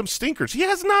having some stinkers. He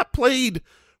has not played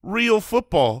real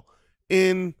football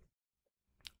in,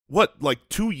 what, like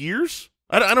 2 years?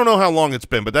 I don't know how long it's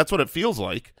been, but that's what it feels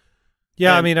like.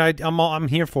 Yeah, And I mean, I'm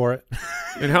here for it.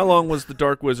 And how long was the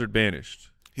Dark Wizard banished?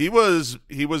 He was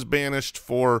banished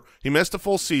for – he missed a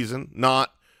full season,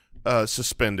 not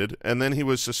suspended, and then he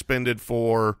was suspended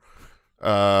for,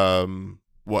 10,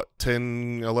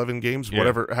 11 games,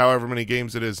 however many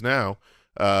games it is now.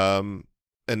 And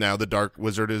now the Dark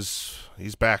Wizard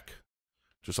he's back,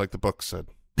 just like the book said.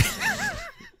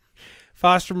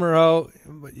 Foster Moreau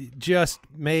just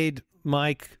made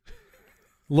Mike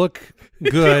look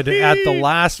good at the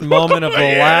last moment of the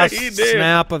last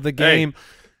snap of the game.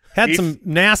 Had some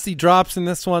nasty drops in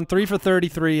this one, 3 for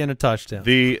 33 and a touchdown.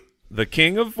 The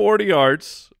king of 40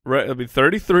 yards, right? I mean,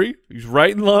 33. He's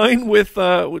right in line with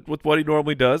what he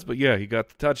normally does. But yeah, he got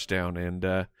the touchdown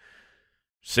and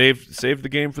saved the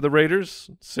game for the Raiders.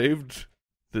 Saved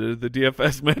the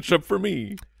DFS matchup for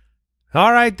me.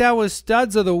 All right, that was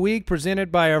Studs of the Week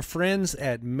presented by our friends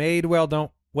at Madewell.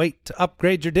 Don't wait to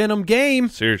upgrade your denim game.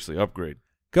 Seriously, upgrade.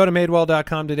 Go to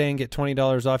madewell.com today and get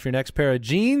 $20 off your next pair of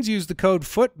jeans. Use the code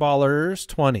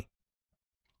FOOTBALLERS20.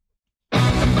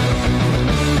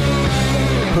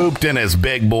 Pooped in his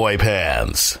big boy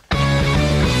pants.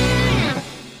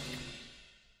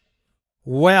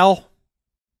 Well.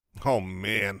 Oh,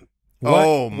 man.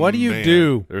 What do you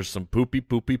do? There's some poopy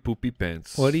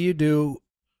pants. What do you do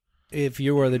if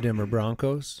you are the Denver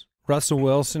Broncos? Russell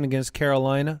Wilson against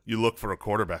Carolina? You look for a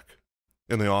quarterback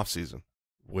in the offseason.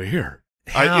 Where?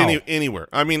 Anywhere.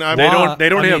 I mean, they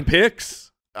don't have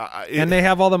picks. And they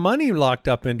have all the money locked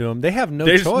up into them. They have no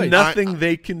There's choice. nothing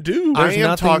they can do. There's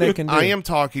nothing they can do. I am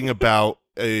talking about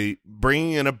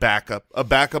bringing in a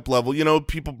backup level. You know,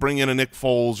 people bring in a Nick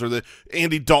Foles or the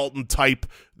Andy Dalton type.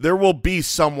 There will be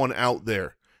someone out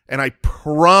there, and I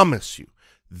promise you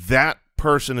that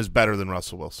person is better than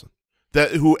Russell Wilson.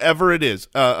 That whoever it is,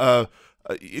 Colt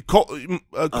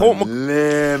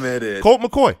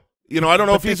McCoy. You know, I don't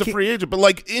know if he's a free agent, but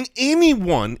like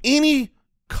any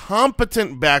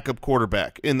competent backup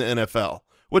quarterback in the NFL,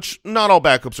 which not all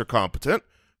backups are competent,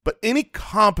 but any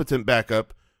competent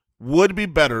backup would be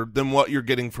better than what you're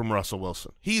getting from Russell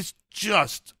Wilson. He's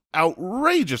just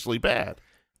outrageously bad.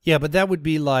 Yeah, but that would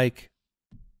be like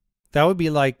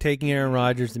taking Aaron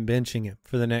Rodgers and benching him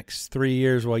for the next 3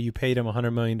 years while you paid him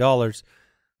 $100 million,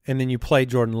 and then you play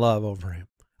Jordan Love over him.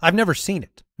 I've never seen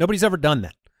it. Nobody's ever done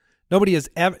that. Nobody has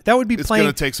ever. That would be It's playing.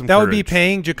 gonna take some that courage. would be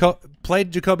paying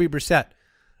played Jacoby Brissett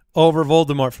over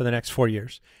Voldemort for the next 4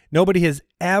 years. Nobody has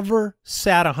ever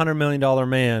sat a $100 million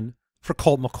man for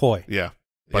Colt McCoy. Yeah,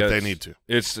 but they need to.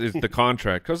 It's the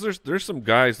contract, because there's some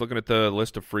guys looking at the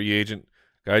list of free agent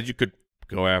guys you could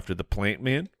go after. The plant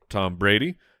man, Tom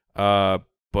Brady, but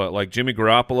like Jimmy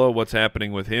Garoppolo, what's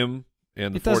happening with him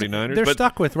and the 49ers? They're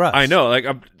stuck with Russ. I know,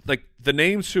 like the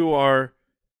names who are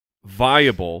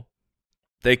viable,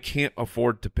 they can't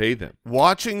afford to pay them.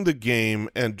 Watching the game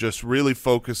and just really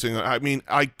focusing on, I mean,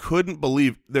 I couldn't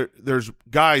believe there's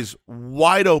guys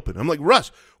wide open. I'm like,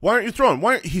 Russ, why aren't you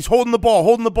throwing? He's holding the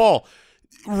ball,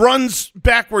 runs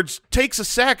backwards, takes a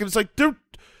sack, and it's like, the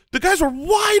guys are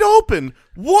wide open.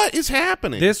 What is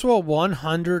happening? This will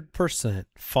 100%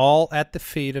 fall at the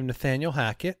feet of Nathaniel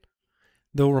Hackett.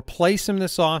 They'll replace him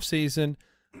this offseason.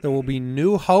 There will be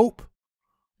new hope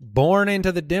born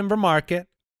into the Denver market.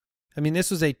 I mean,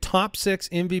 this was a top 6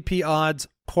 MVP odds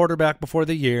quarterback before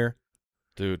the year.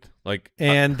 Dude,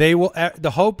 and they will.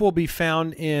 The hope will be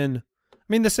found in, I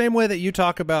mean, the same way that you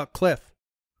talk about Cliff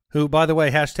who, by the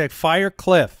way, hashtag fire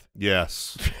Cliff.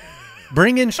 Yes.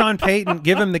 Bring in Sean Payton,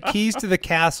 give him the keys to the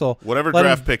castle. Whatever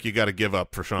draft pick you got to give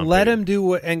up for Sean Let Payton. him do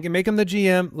what, and make him the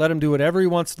GM. Let him do whatever he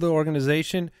wants to the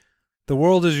organization. The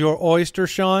world is your oyster,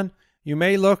 Sean. You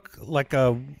may look like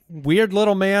a weird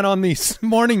little man on these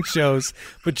morning shows,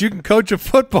 but you can coach a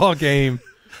football game.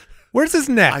 Where's his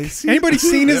neck? Anybody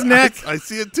seen his neck? I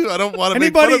see it too. I don't want to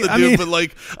make fun of the dude, but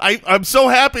like, I'm so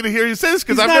happy to hear you say this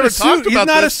because I've never talked about this. He's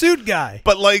not a suit guy.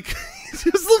 But like,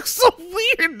 he just looks so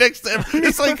weird next to him.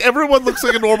 It's like everyone looks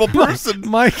like a normal person.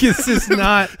 Mike is just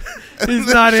not. He's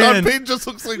not Sean in. Payton just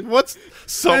looks like what's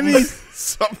something.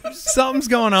 Something's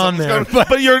going on there.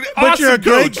 But you're a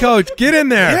great coach. Get in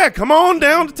there. Yeah, come on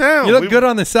down to town. You look good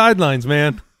on the sidelines,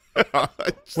 man.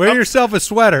 Wear yourself a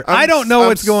sweater. I don't know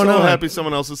what's going on. I'm so happy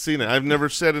someone else has seen it. I've never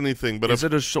said anything, but is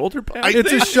it a shoulder pad?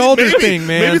 It's a shoulder thing,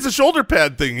 man. Maybe it's a shoulder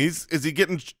pad thing. He's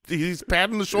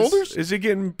padding the shoulders. Is he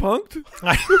getting punked?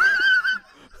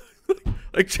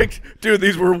 Like, dude,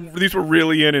 these were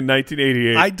really in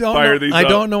 1988. I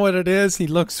don't know what it is. He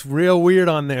looks real weird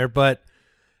on there, but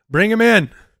bring him in.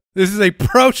 This is a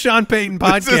pro Sean Payton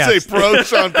podcast. This is a pro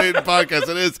Sean Payton podcast.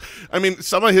 It is. I mean,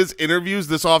 some of his interviews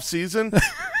this offseason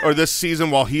or this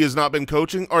season while he has not been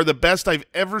coaching are the best I've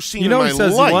ever seen in my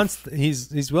life.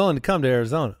 He's willing to come to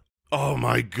Arizona. Oh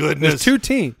my goodness! There's 2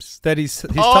 teams that he's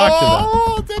talked about.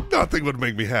 Oh, nothing would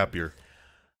make me happier.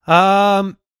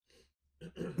 Yeah,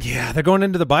 they're going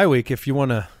into the bye week. If it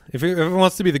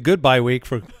wants to be the good bye week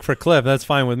for Cliff, that's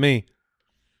fine with me.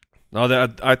 No,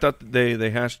 I thought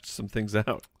they hashed some things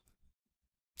out.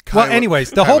 Well,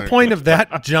 anyways, the whole point of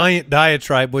that giant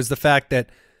diatribe was the fact that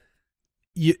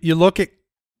you look at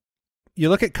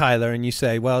Kyler and you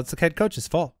say, well, it's the head coach's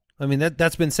fault. I mean,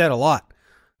 that's been said a lot.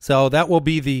 So that's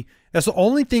the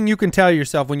only thing you can tell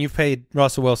yourself when you've paid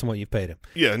Russell Wilson what you've paid him.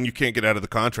 Yeah, and you can't get out of the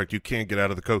contract. You can't get out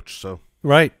of the coach. So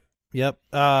right. Yep.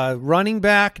 Running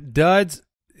back, duds.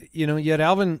 You had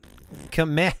Alvin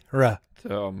Kamara.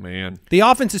 Oh, man. The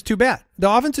offense is too bad. The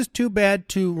offense is too bad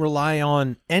to rely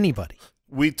on anybody.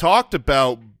 We talked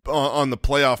about, on the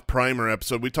playoff primer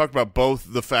episode, we talked about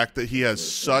both the fact that he has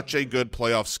such a good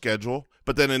playoff schedule,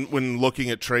 but then when looking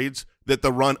at trades, that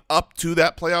the run up to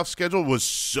that playoff schedule was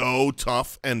so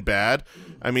tough and bad.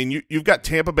 I mean, you've got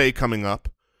Tampa Bay coming up.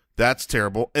 That's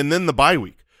terrible. And then the bye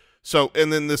week. So,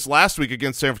 and then this last week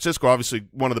against San Francisco, obviously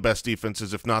one of the best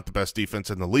defenses, if not the best defense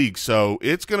in the league. So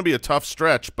it's going to be a tough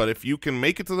stretch, but if you can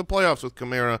make it to the playoffs with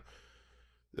Kamara,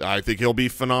 I think he'll be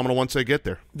phenomenal once they get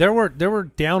there. There were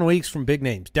down weeks from big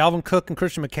names. Dalvin Cook and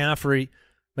Christian McCaffrey.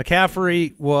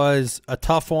 McCaffrey was a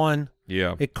tough one.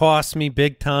 Yeah. It cost me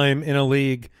big time in a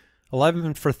league.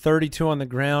 11 for 32 on the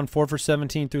ground, 4 for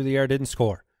 17 through the air, didn't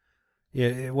score.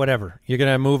 Yeah, whatever. You're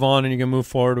going to move on and you're going to move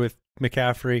forward with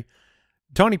McCaffrey.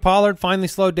 Tony Pollard finally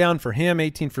slowed down for him,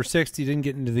 18 for 60, didn't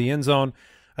get into the end zone.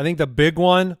 I think the big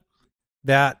one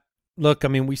that, look, I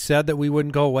mean, we said that we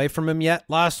wouldn't go away from him yet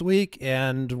last week,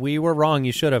 and we were wrong.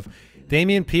 You should have.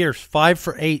 Dameon Pierce, 5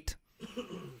 for 8.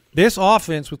 This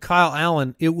offense with Kyle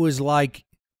Allen, it was like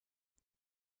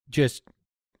just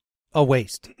a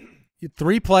waste.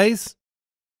 3 plays,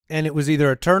 and it was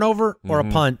either a turnover or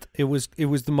a punt. It was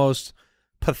the most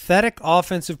pathetic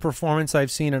offensive performance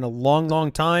I've seen in a long,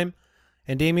 long time.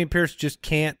 And Dameon Pierce just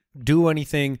can't do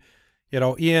anything.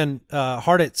 Ian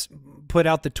Hartitz put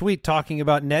out the tweet talking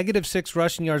about -6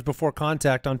 rushing yards before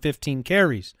contact on 15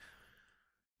 carries.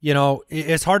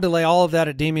 It's hard to lay all of that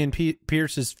at Dameon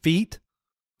Pierce's feet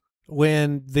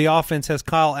when the offense has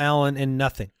Kyle Allen and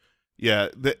nothing. Yeah,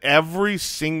 every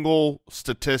single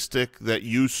statistic that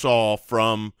you saw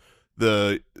from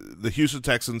the Houston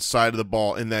Texans side of the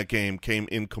ball in that game came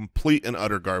in complete and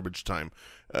utter garbage time.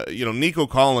 Nico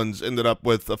Collins ended up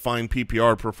with a fine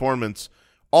PPR performance.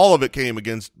 All of it came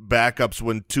against backups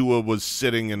when Tua was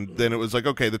sitting, and then it was like,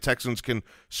 okay, the Texans can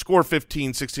score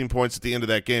 15, 16 points at the end of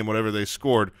that game, whatever they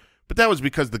scored. But that was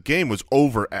because the game was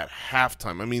over at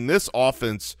halftime. I mean, this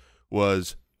offense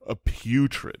was a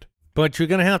putrid. But you're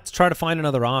going to have to try to find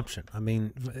another option. I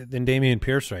mean, than Dameon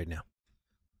Pierce right now.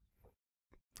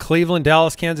 Cleveland,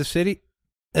 Dallas, Kansas City?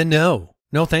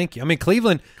 No, thank you. I mean,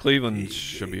 Cleveland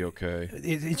should be okay.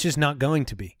 It's just not going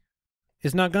to be.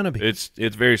 It's not going to be. It's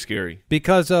very scary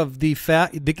because of the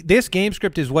fact. This game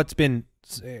script is what's been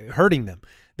hurting them.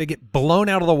 They get blown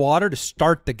out of the water to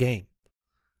start the game,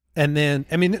 and then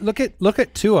I mean, look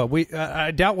at Tua.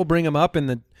 I doubt we'll bring him up in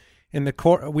the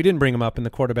court. We didn't bring him up in the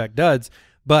quarterback duds,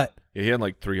 but yeah, he had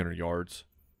like 300 yards.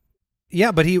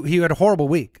 Yeah, but he had a horrible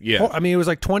week. Yeah, I mean, it was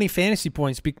like 20 fantasy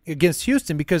points against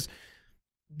Houston because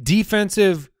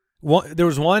defensive There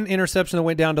was one interception that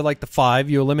went down to like the 5.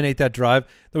 You eliminate that drive.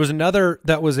 There was another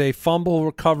that was a fumble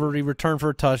recovery return for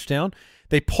a touchdown.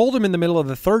 They pulled him in the middle of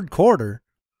the third quarter.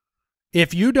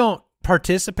 If you don't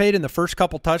participate in the first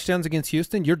couple touchdowns against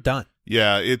Houston, you're done.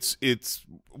 Yeah, it's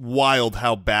wild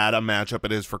how bad a matchup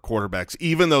it is for quarterbacks,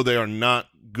 even though they are not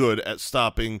good at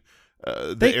stopping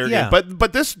the air game.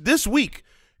 But this week,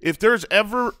 if there's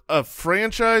ever a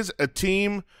franchise, a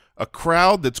team, a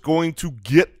crowd that's going to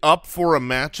get up for a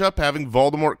matchup, having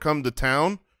Voldemort come to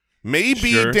town,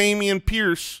 maybe Dameon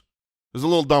Pierce is a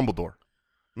little Dumbledore.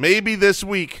 Maybe this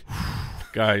week.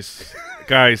 Guys.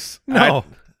 No.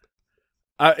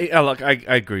 Look, I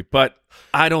agree, but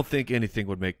I don't think anything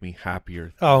would make me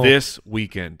happier this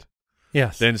weekend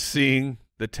than seeing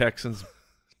the Texans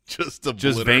just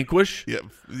vanquish. Yeah,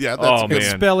 that's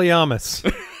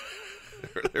Expelliarmus.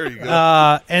 There you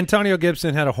go. Antonio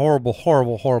Gibson had a horrible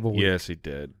week. Yes, he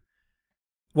did.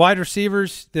 Wide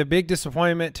receivers, the big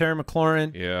disappointment, Terry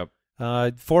McLaurin.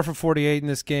 Yeah. 4 for 48 in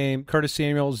this game. Curtis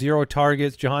Samuel, 0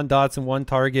 targets. Jahan Dotson, 1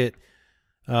 target.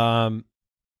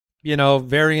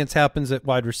 Variance happens at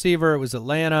wide receiver. It was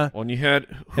Atlanta. Well, and you had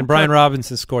and Brian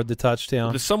Robinson scored the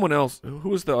touchdown. There's someone else. Who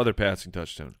was the other passing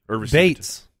touchdown? Or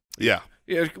Bates. Yeah.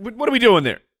 What are we doing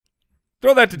there?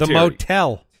 Throw that to the Terry.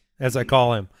 Motel, as I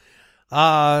call him.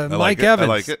 Mike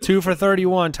Evans, 2 for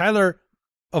 31. Tyler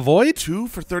Avoid, 2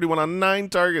 for 31 on 9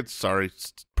 targets. Sorry,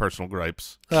 personal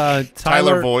gripes.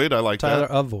 Tyler Void, I like Tyler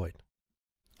that. Avoid.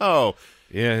 Oh.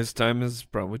 Yeah, his time is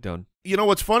probably done. You know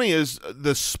what's funny is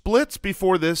the splits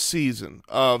before this season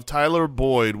of Tyler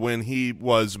Boyd when he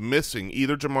was missing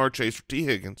either Jamar Chase or T.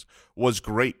 Higgins was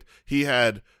great. He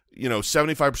had,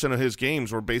 75% of his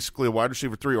games were basically a wide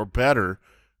receiver 3 or better.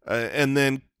 And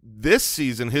then this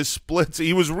season, his splits,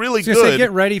 he was really good. Say,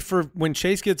 get ready for when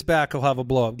Chase gets back, he'll have a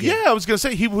blow-up game. Yeah, I was going to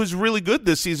say he was really good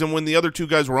this season when the other 2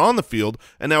 guys were on the field,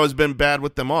 and now has been bad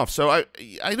with them off. So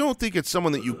I don't think it's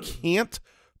someone that you can't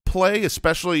play,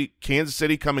 especially Kansas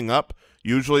City coming up.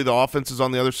 Usually the offenses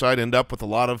on the other side end up with a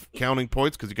lot of counting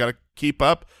points because you got to keep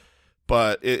up,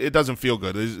 but it doesn't feel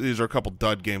good. These are a couple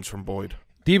dud games from Boyd.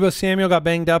 Deebo Samuel got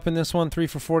banged up in this one, 3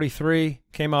 for 43,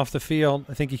 came off the field.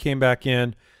 I think he came back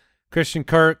in. Christian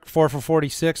Kirk, 4 for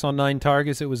 46 on 9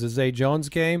 targets. It was a Zay Jones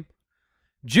game.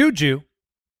 Juju.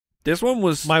 This one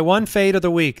was my one fade of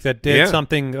the week that did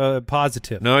something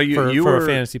positive for a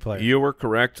fantasy player. You were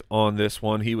correct on this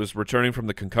one. He was returning from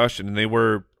the concussion, and they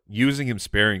were using him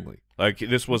sparingly. Like,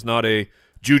 this was not a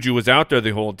Juju was out there the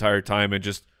whole entire time and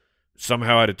just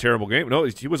somehow had a terrible game. No,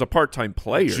 he was a part-time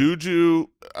player. Juju,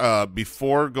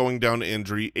 before going down to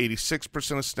injury,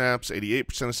 86% of snaps,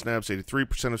 88% of snaps,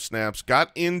 83% of snaps.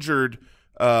 Got injured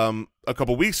a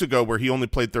couple weeks ago where he only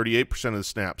played 38% of the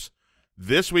snaps.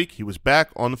 This week, he was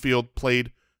back on the field,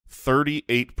 played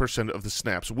 38% of the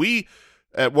snaps. We,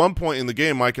 at one point in the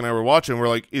game, Mike and I were watching, we're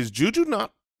like, is Juju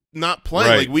not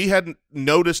playing? Right. Like, we hadn't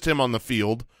noticed him on the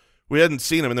field. We hadn't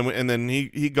seen him, and then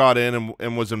he got in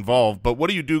and was involved. But what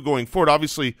do you do going forward?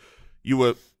 Obviously, you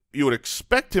would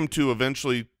expect him to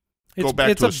eventually go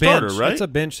back to a starter, right? It's a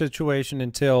bench situation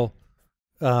until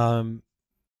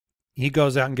he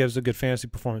goes out and gives a good fantasy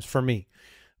performance for me,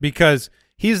 because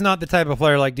he's not the type of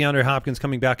player like DeAndre Hopkins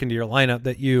coming back into your lineup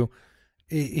that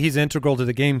he's integral to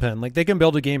the game plan. Like, they can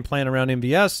build a game plan around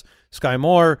MVS, Sky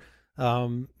Moore,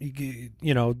 3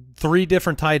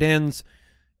 different tight ends.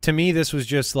 To me, this was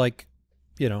just like,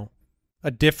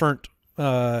 a different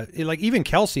like even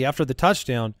Kelsey after the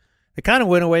touchdown, it kind of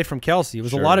went away from Kelsey. It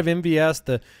was a lot of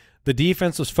MVS. The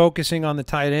defense was focusing on the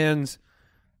tight ends.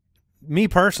 Me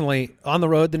personally, on the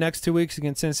road the next 2 weeks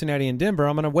against Cincinnati and Denver,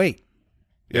 I'm going to wait.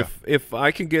 Yeah. If I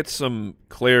can get some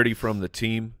clarity from the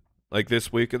team, like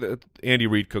this week, Andy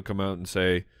Reid could come out and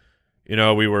say,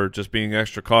 we were just being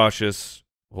extra cautious.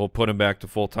 We'll put him back to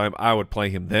full-time. I would play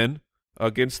him then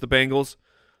against the Bengals.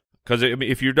 Because,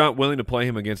 if you're not willing to play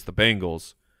him against the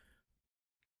Bengals,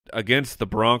 against the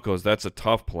Broncos, that's a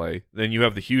tough play. Then you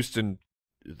have the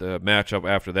matchup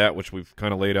after that, which we've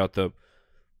kind of laid out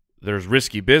there's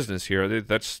risky business here.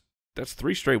 That's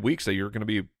 3 straight weeks that you're going to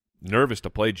be nervous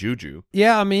to play Juju.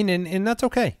 Yeah, I mean, and that's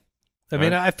okay.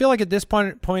 I feel like at this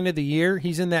point of the year,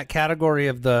 he's in that category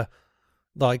of the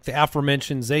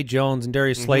aforementioned Zay Jones and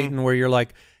Darius Slayton, where you're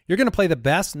like, you're going to play the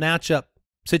best matchup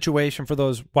situation for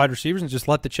those wide receivers and just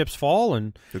let the chips fall.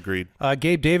 And agreed.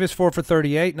 Gabe Davis, 4 for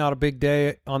 38, not a big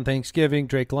day on Thanksgiving.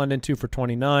 Drake London, 2 for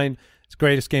 29. His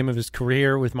greatest game of his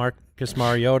career with Marcus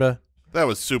Mariota. That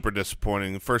was super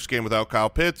disappointing. First game without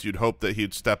Kyle Pitts, you'd hope that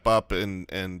he'd step up and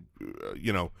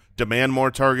demand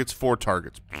more targets. 4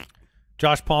 targets.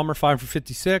 Josh Palmer, 5 for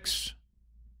 56.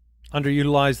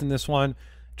 Underutilized in this one.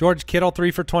 George Kittle, 3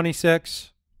 for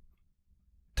 26.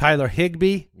 Tyler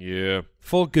Higbee. Yeah.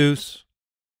 Full goose.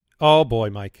 Oh, boy,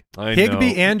 Mike.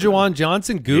 Higbee and Juwan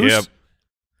Johnson, goose? Yep.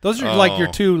 Those are like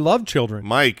your two love children.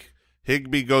 Mike,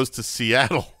 Higbee goes to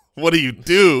Seattle. What do you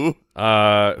do?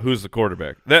 Who's the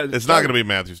quarterback? It's not going to be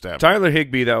Matthew Stafford. Tyler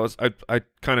Higbee, I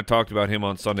kind of talked about him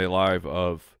on Sunday Live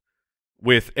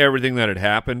with everything that had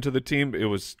happened to the team.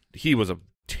 He was a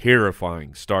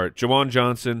terrifying start. Juwan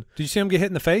Johnson. Did you see him get hit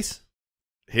in the face?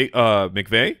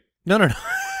 McVay? No.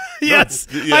 Yes,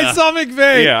 yeah. I saw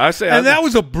McVay. Yeah, that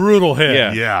was a brutal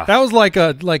hit. Yeah. That was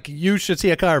like you should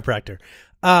see a chiropractor.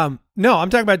 No, I'm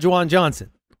talking about Juwan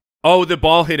Johnson. Oh, the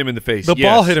ball hit him in the face. The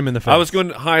ball hit him in the face. I was going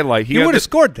to highlight. He would have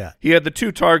scored that. He had the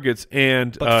 2 targets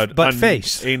and but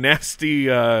face. A nasty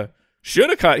should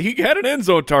have caught. He had an end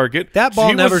zone target. That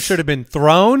ball never should have been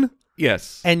thrown.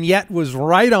 Yes. And yet was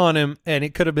right on him, and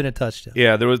it could have been a touchdown.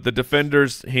 Yeah, there was the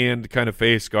defender's hand kind of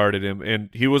face guarded him, and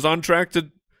he was on track to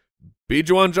be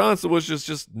Juwan Johnson, was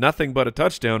just nothing but a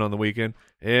touchdown on the weekend,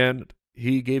 and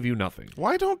he gave you nothing.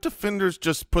 Why don't defenders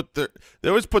just they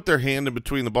always put their hand in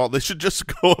between the ball. They should just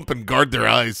go up and guard their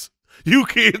eyes. You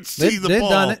can't see the ball. They've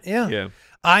done it, yeah. Yeah.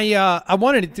 I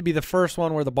wanted it to be the first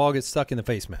one where the ball gets stuck in the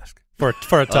face mask for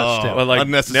a touchdown. Well, like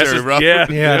unnecessary roughness.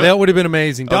 Yeah, that would have been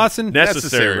amazing. Dawson,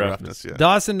 necessary roughness. Yeah.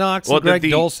 Dawson Knox and Greg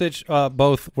Dulcich,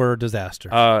 both were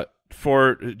disasters.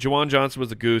 For Juwan Johnson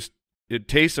was a goose.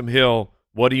 Taysom Hill,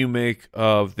 what do you make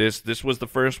of this? This was the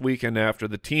first weekend after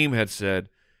the team had said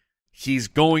he's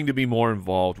going to be more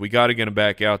involved. We got to get him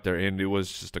back out there, and it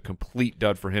was just a complete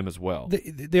dud for him as well.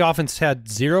 The offense had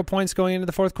 0 points going into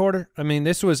the fourth quarter. I mean,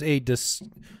 this was a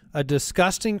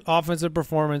disgusting offensive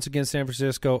performance against San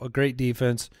Francisco, a great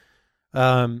defense.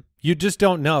 You just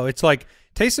don't know. It's like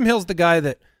Taysom Hill's the guy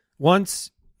that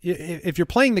if you're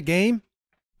playing the game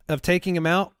of taking him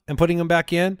out and putting him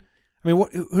back in, I mean,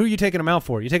 who are you taking him out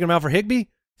for? You taking him out for Higbee?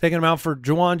 Taking him out for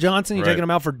Juwan Johnson? You taking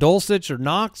him out for Dulcich or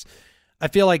Knox? I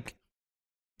feel like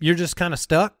you're just kind of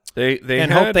stuck. They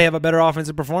hope they have a better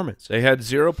offensive performance. They had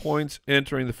 0 points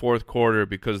entering the fourth quarter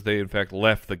because they, in fact,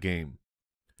 left the game.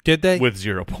 Did they? With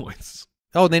 0 points.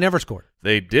 Oh, they never scored.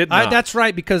 They did not. That's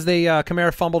right, because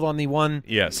Kamara fumbled on the 1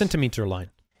 centimeter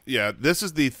line. Yeah, this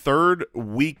is the third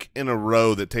week in a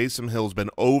row that Taysom Hill's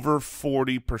been over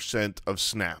 40% of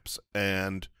snaps,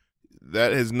 and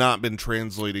that has not been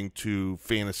translating to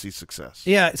fantasy success.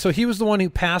 Yeah, so he was the one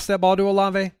who passed that ball to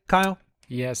Olave, Kyle?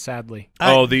 Yeah, sadly. The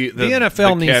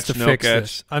NFL needs to fix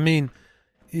this. I mean,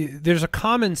 there's a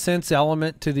common sense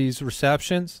element to these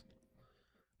receptions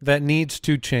that needs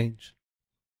to change.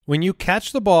 When you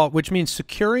catch the ball, which means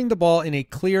securing the ball in a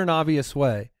clear and obvious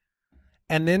way,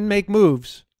 and then make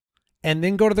moves, and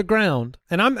then go to the ground,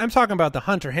 and I'm talking about the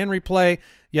Hunter Henry play.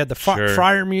 You had the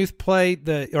Freiermuth play,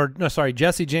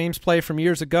 Jesse James play from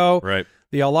years ago. Right.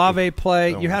 The Olave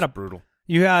play. You had brutal.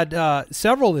 You had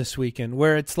several this weekend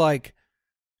where it's like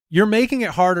you're making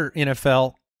it harder,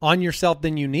 NFL, on yourself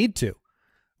than you need to,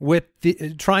 with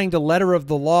trying to letter of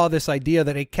the law this idea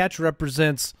that a catch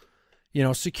represents,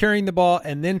 securing the ball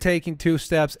and then taking 2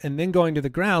 steps and then going to the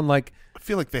ground. Like, I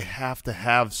feel like they have to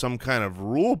have some kind of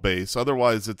rule base,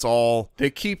 otherwise it's all. They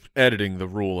keep editing the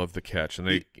rule of the catch, and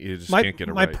you just can't get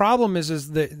it my right. My problem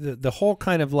is the whole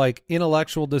kind of like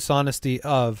intellectual dishonesty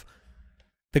of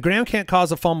the ground can't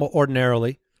cause a fumble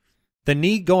ordinarily. The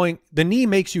knee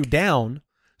makes you down,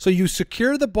 so you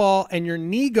secure the ball and your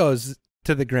knee goes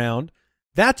to the ground.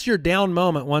 That's your down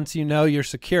moment once you know you're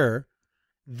secure.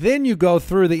 Then you go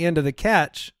through the end of the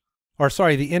catch,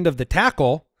 the end of the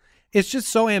tackle. It's just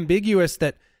so ambiguous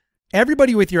that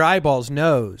everybody with your eyeballs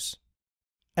knows.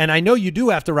 And I know you do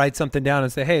have to write something down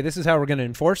and say, hey, this is how we're going to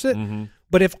enforce it. Mm-hmm.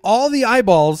 But if all the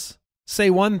eyeballs say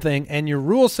one thing and your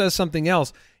rule says something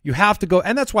else, you have to go.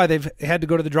 And that's why they've had to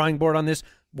go to the drawing board on this,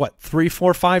 3,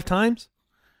 4, 5 times?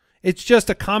 It's just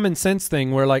a common sense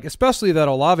thing where, like, especially that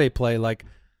Olave play, like,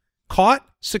 caught,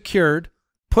 secured,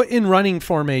 put in running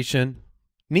formation,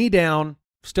 knee down,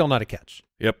 still not a catch.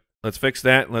 Yep. Let's fix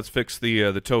that, and let's fix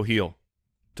the toe heel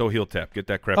tap. Get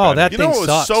that crap out of that here. thing what was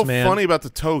sucks, so man. funny about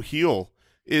the toe heel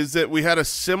is that we had a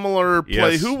similar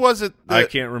play. Yes. Who was it that I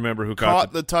can't remember who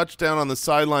caught the touchdown on the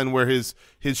sideline where his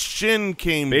shin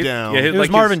came down? Yeah, it was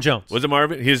Marvin Jones. Was it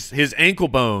Marvin? His ankle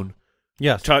bone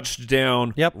touched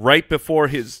down right before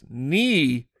his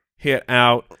knee hit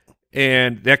out,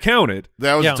 and that counted.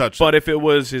 That was a touchdown. But if it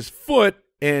was his foot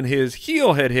and his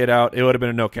heel had hit out, it would have been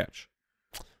a no catch.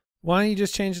 Why don't you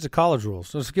just change it to college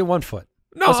rules? Let's get 1 foot.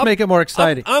 No, let's make it more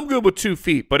exciting. I'm good with 2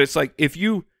 feet, but it's like if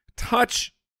you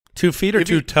touch 2 feet or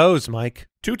 2 toes, Mike.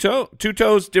 2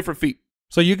 toes, different feet.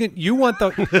 So you want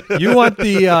the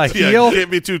heel.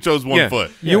 Can't be 2 toes, 1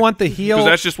 foot. You want the heel.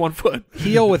 Because that's just 1 foot.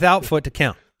 Heel without foot to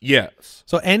count. Yes.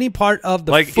 So any part of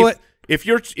the like foot. If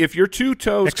your two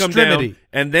toes come down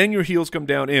and then your heels come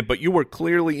down in, but you were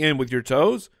clearly in with your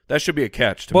toes, that should be a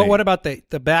catch to me. But what about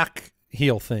the back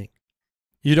heel thing?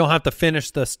 You don't have to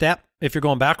finish the step if you're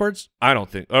going backwards? I don't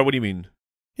think. Or what do you mean?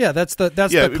 Yeah, that's the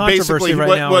controversy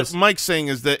right now. What Mike's saying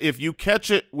is that if you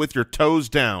catch it with your toes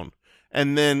down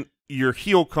and then your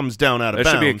heel comes down out of bounds,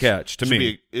 that should be a catch to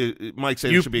me. Mike's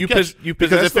saying it should be a catch.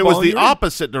 Because if it was the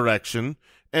opposite direction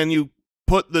and you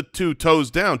put the two toes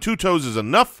down, 2 toes is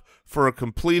enough for a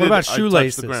completed. What about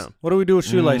shoelaces? Ground. What do we do with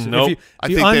shoelaces? Nope. If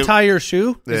you untie your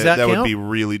shoe, does that count? That would be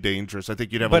really dangerous. I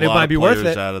think you'd have but a lot of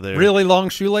players out of there. Really long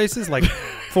shoelaces, like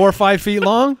 4 or 5 feet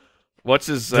long. What's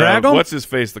his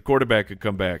face? The quarterback could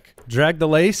come back. Drag the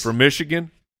lace from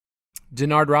Michigan.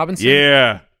 Denard Robinson.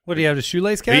 Yeah. What do you have? A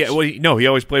shoelace catch? Yeah. He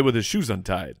always played with his shoes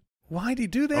untied. Why do you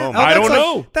do that? I don't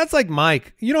know. That's like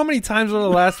Mike. You know how many times over the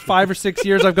last 5 or 6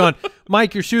 years I've gone,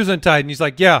 Mike, your shoes untied, and he's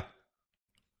like, yeah.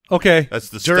 Okay. That's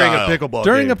the during style. a pickleball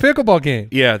during game. a pickleball game.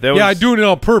 Yeah, I do it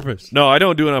on purpose. No, I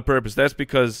don't do it on purpose. That's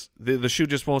because the shoe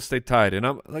just won't stay tied, and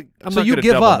I'm so not you going to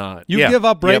give double up. knot. You give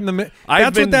up right in the middle.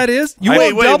 That's what that is. You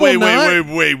wait, won't double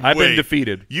knot. Wait. I've been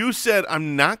defeated. You said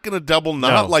I'm not going to double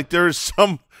knot. No. Like there's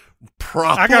some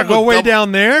problem. I got to go way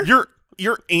down there.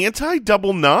 You're anti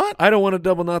double knot. I don't want to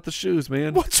double knot the shoes,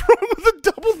 man. What's wrong with a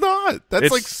double knot?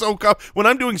 That's like so. When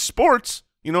I'm doing sports,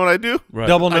 you know what I do? Right.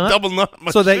 Double knot. I double knot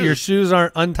my so that shoes. your shoes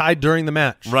aren't untied during the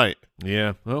match. Right.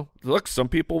 Yeah. Well, look, some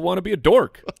people want to be a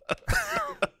dork.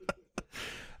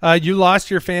 You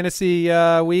lost your fantasy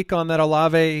week on that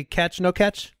Olave catch, no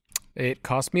catch? It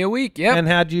cost me a week, yeah. And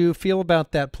how'd you feel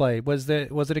about that play? Was it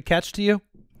a catch to you?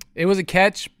 It was a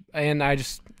catch, and I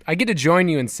get to join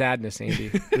you in sadness, Andy,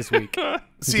 this week.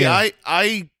 See,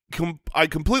 I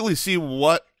completely see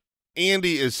what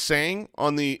Andy is saying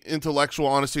on the intellectual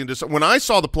honesty and when I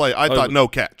saw the play, I thought no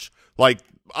catch.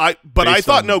 I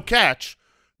thought no catch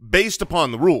based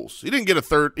upon the rules. He didn't get a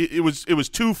third. It was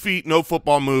 2 feet, no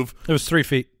football move. It was 3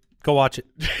 feet. Go watch it.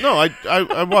 No,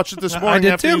 I watched it this morning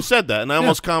after too. you said that, and I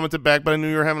almost commented back, but I knew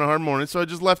you were having a hard morning, so I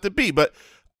just left it be. But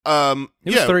it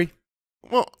was 3.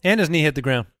 Well, and his knee hit the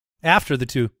ground after the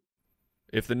 2.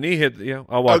 If the knee hit,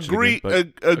 I'll watch it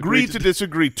again, agree to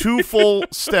disagree. 2 full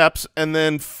steps and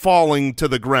then falling to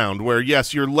the ground, where,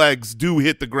 yes, your legs do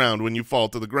hit the ground when you fall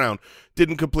to the ground.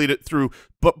 Didn't complete it through.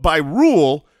 But by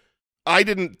rule, I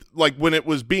didn't, when it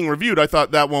was being reviewed, I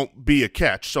thought that won't be a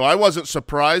catch. So I wasn't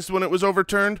surprised when it was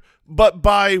overturned. But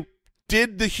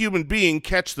did the human being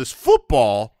catch this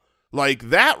football,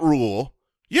 that rule,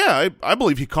 yeah, I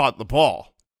believe he caught the ball.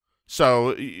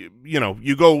 So, you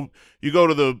go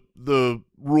to the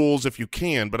rules if you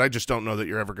can, but I just don't know that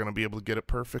you're ever going to be able to get it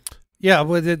perfect. Yeah,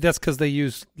 well, that's because they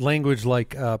use language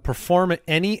like perform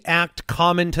any act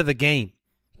common to the game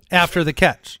after the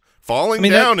catch. Falling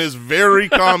down is very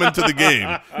common to the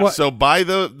game. So by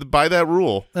that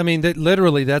rule. I mean,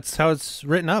 literally, that's how it's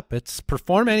written up. It's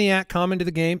perform any act common to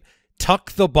the game,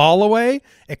 tuck the ball away,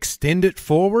 extend it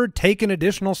forward, take an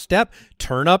additional step,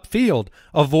 turn up field,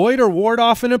 avoid or ward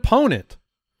off an opponent,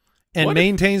 and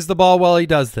maintains the ball while he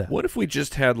does that. What if we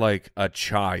just had a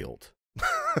child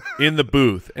in the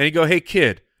booth and you go, "Hey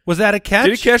kid, was that a catch?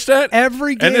 Did you catch that?"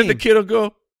 Every game. And then the kid will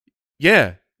go,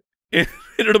 "Yeah."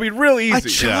 And it'll be really easy. A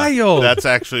child. Yeah, that's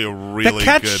actually a really the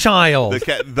catch good, child.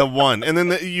 The one, and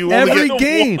then you every only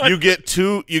game you get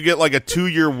 2. You get a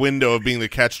 2-year window of being the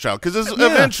catch child because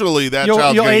eventually that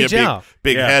child's going to get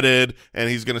big-headed and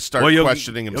he's going to start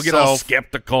questioning himself. He'll get all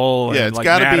skeptical. Yeah, and it's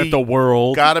got to mad be at the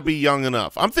world. Got to be young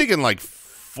enough. I'm thinking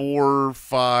 4,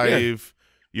 5. Yeah.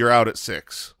 You're out at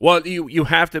 6. Well, you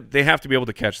have to. They have to be able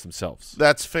to catch themselves.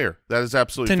 That's fair. That is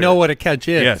absolutely to fair. know what a catch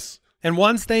is. Yes. And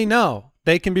once they know,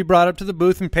 they can be brought up to the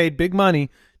booth and paid big money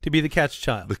to be the catch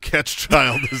child. The catch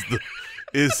child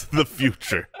is the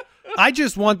future. I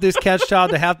just want this catch child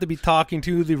to have to be talking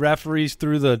to the referees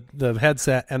through the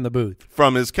headset and the booth.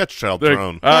 From his catch child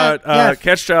throne.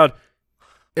 Catch child,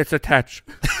 it's attached.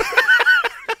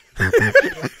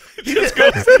 He just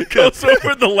goes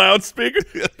over the loudspeaker.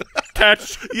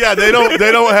 Catch. Yeah, they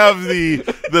don't have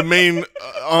the main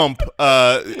ump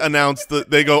announce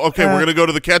that they go, okay, we're gonna go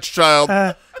to the catch child.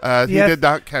 He did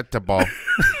not catch the ball.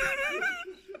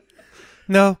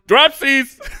 No.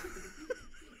 Dropsies.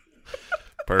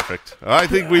 Perfect. I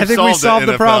think we solved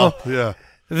the problem. Yeah.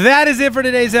 That is it for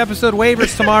today's episode.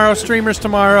 Waivers tomorrow, streamers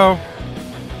tomorrow.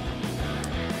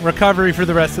 Recovery for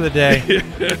the rest of the day.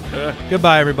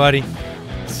 Goodbye, everybody.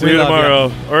 See you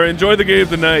tomorrow. Or enjoy the game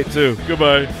tonight, too.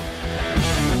 Goodbye.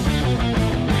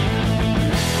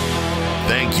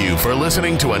 Thank you for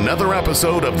listening to another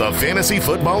episode of the Fantasy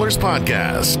Footballers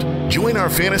Podcast. Join our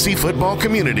fantasy football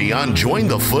community on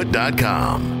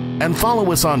jointhefoot.com and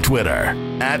follow us on Twitter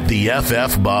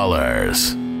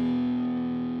 @TheFFBallers.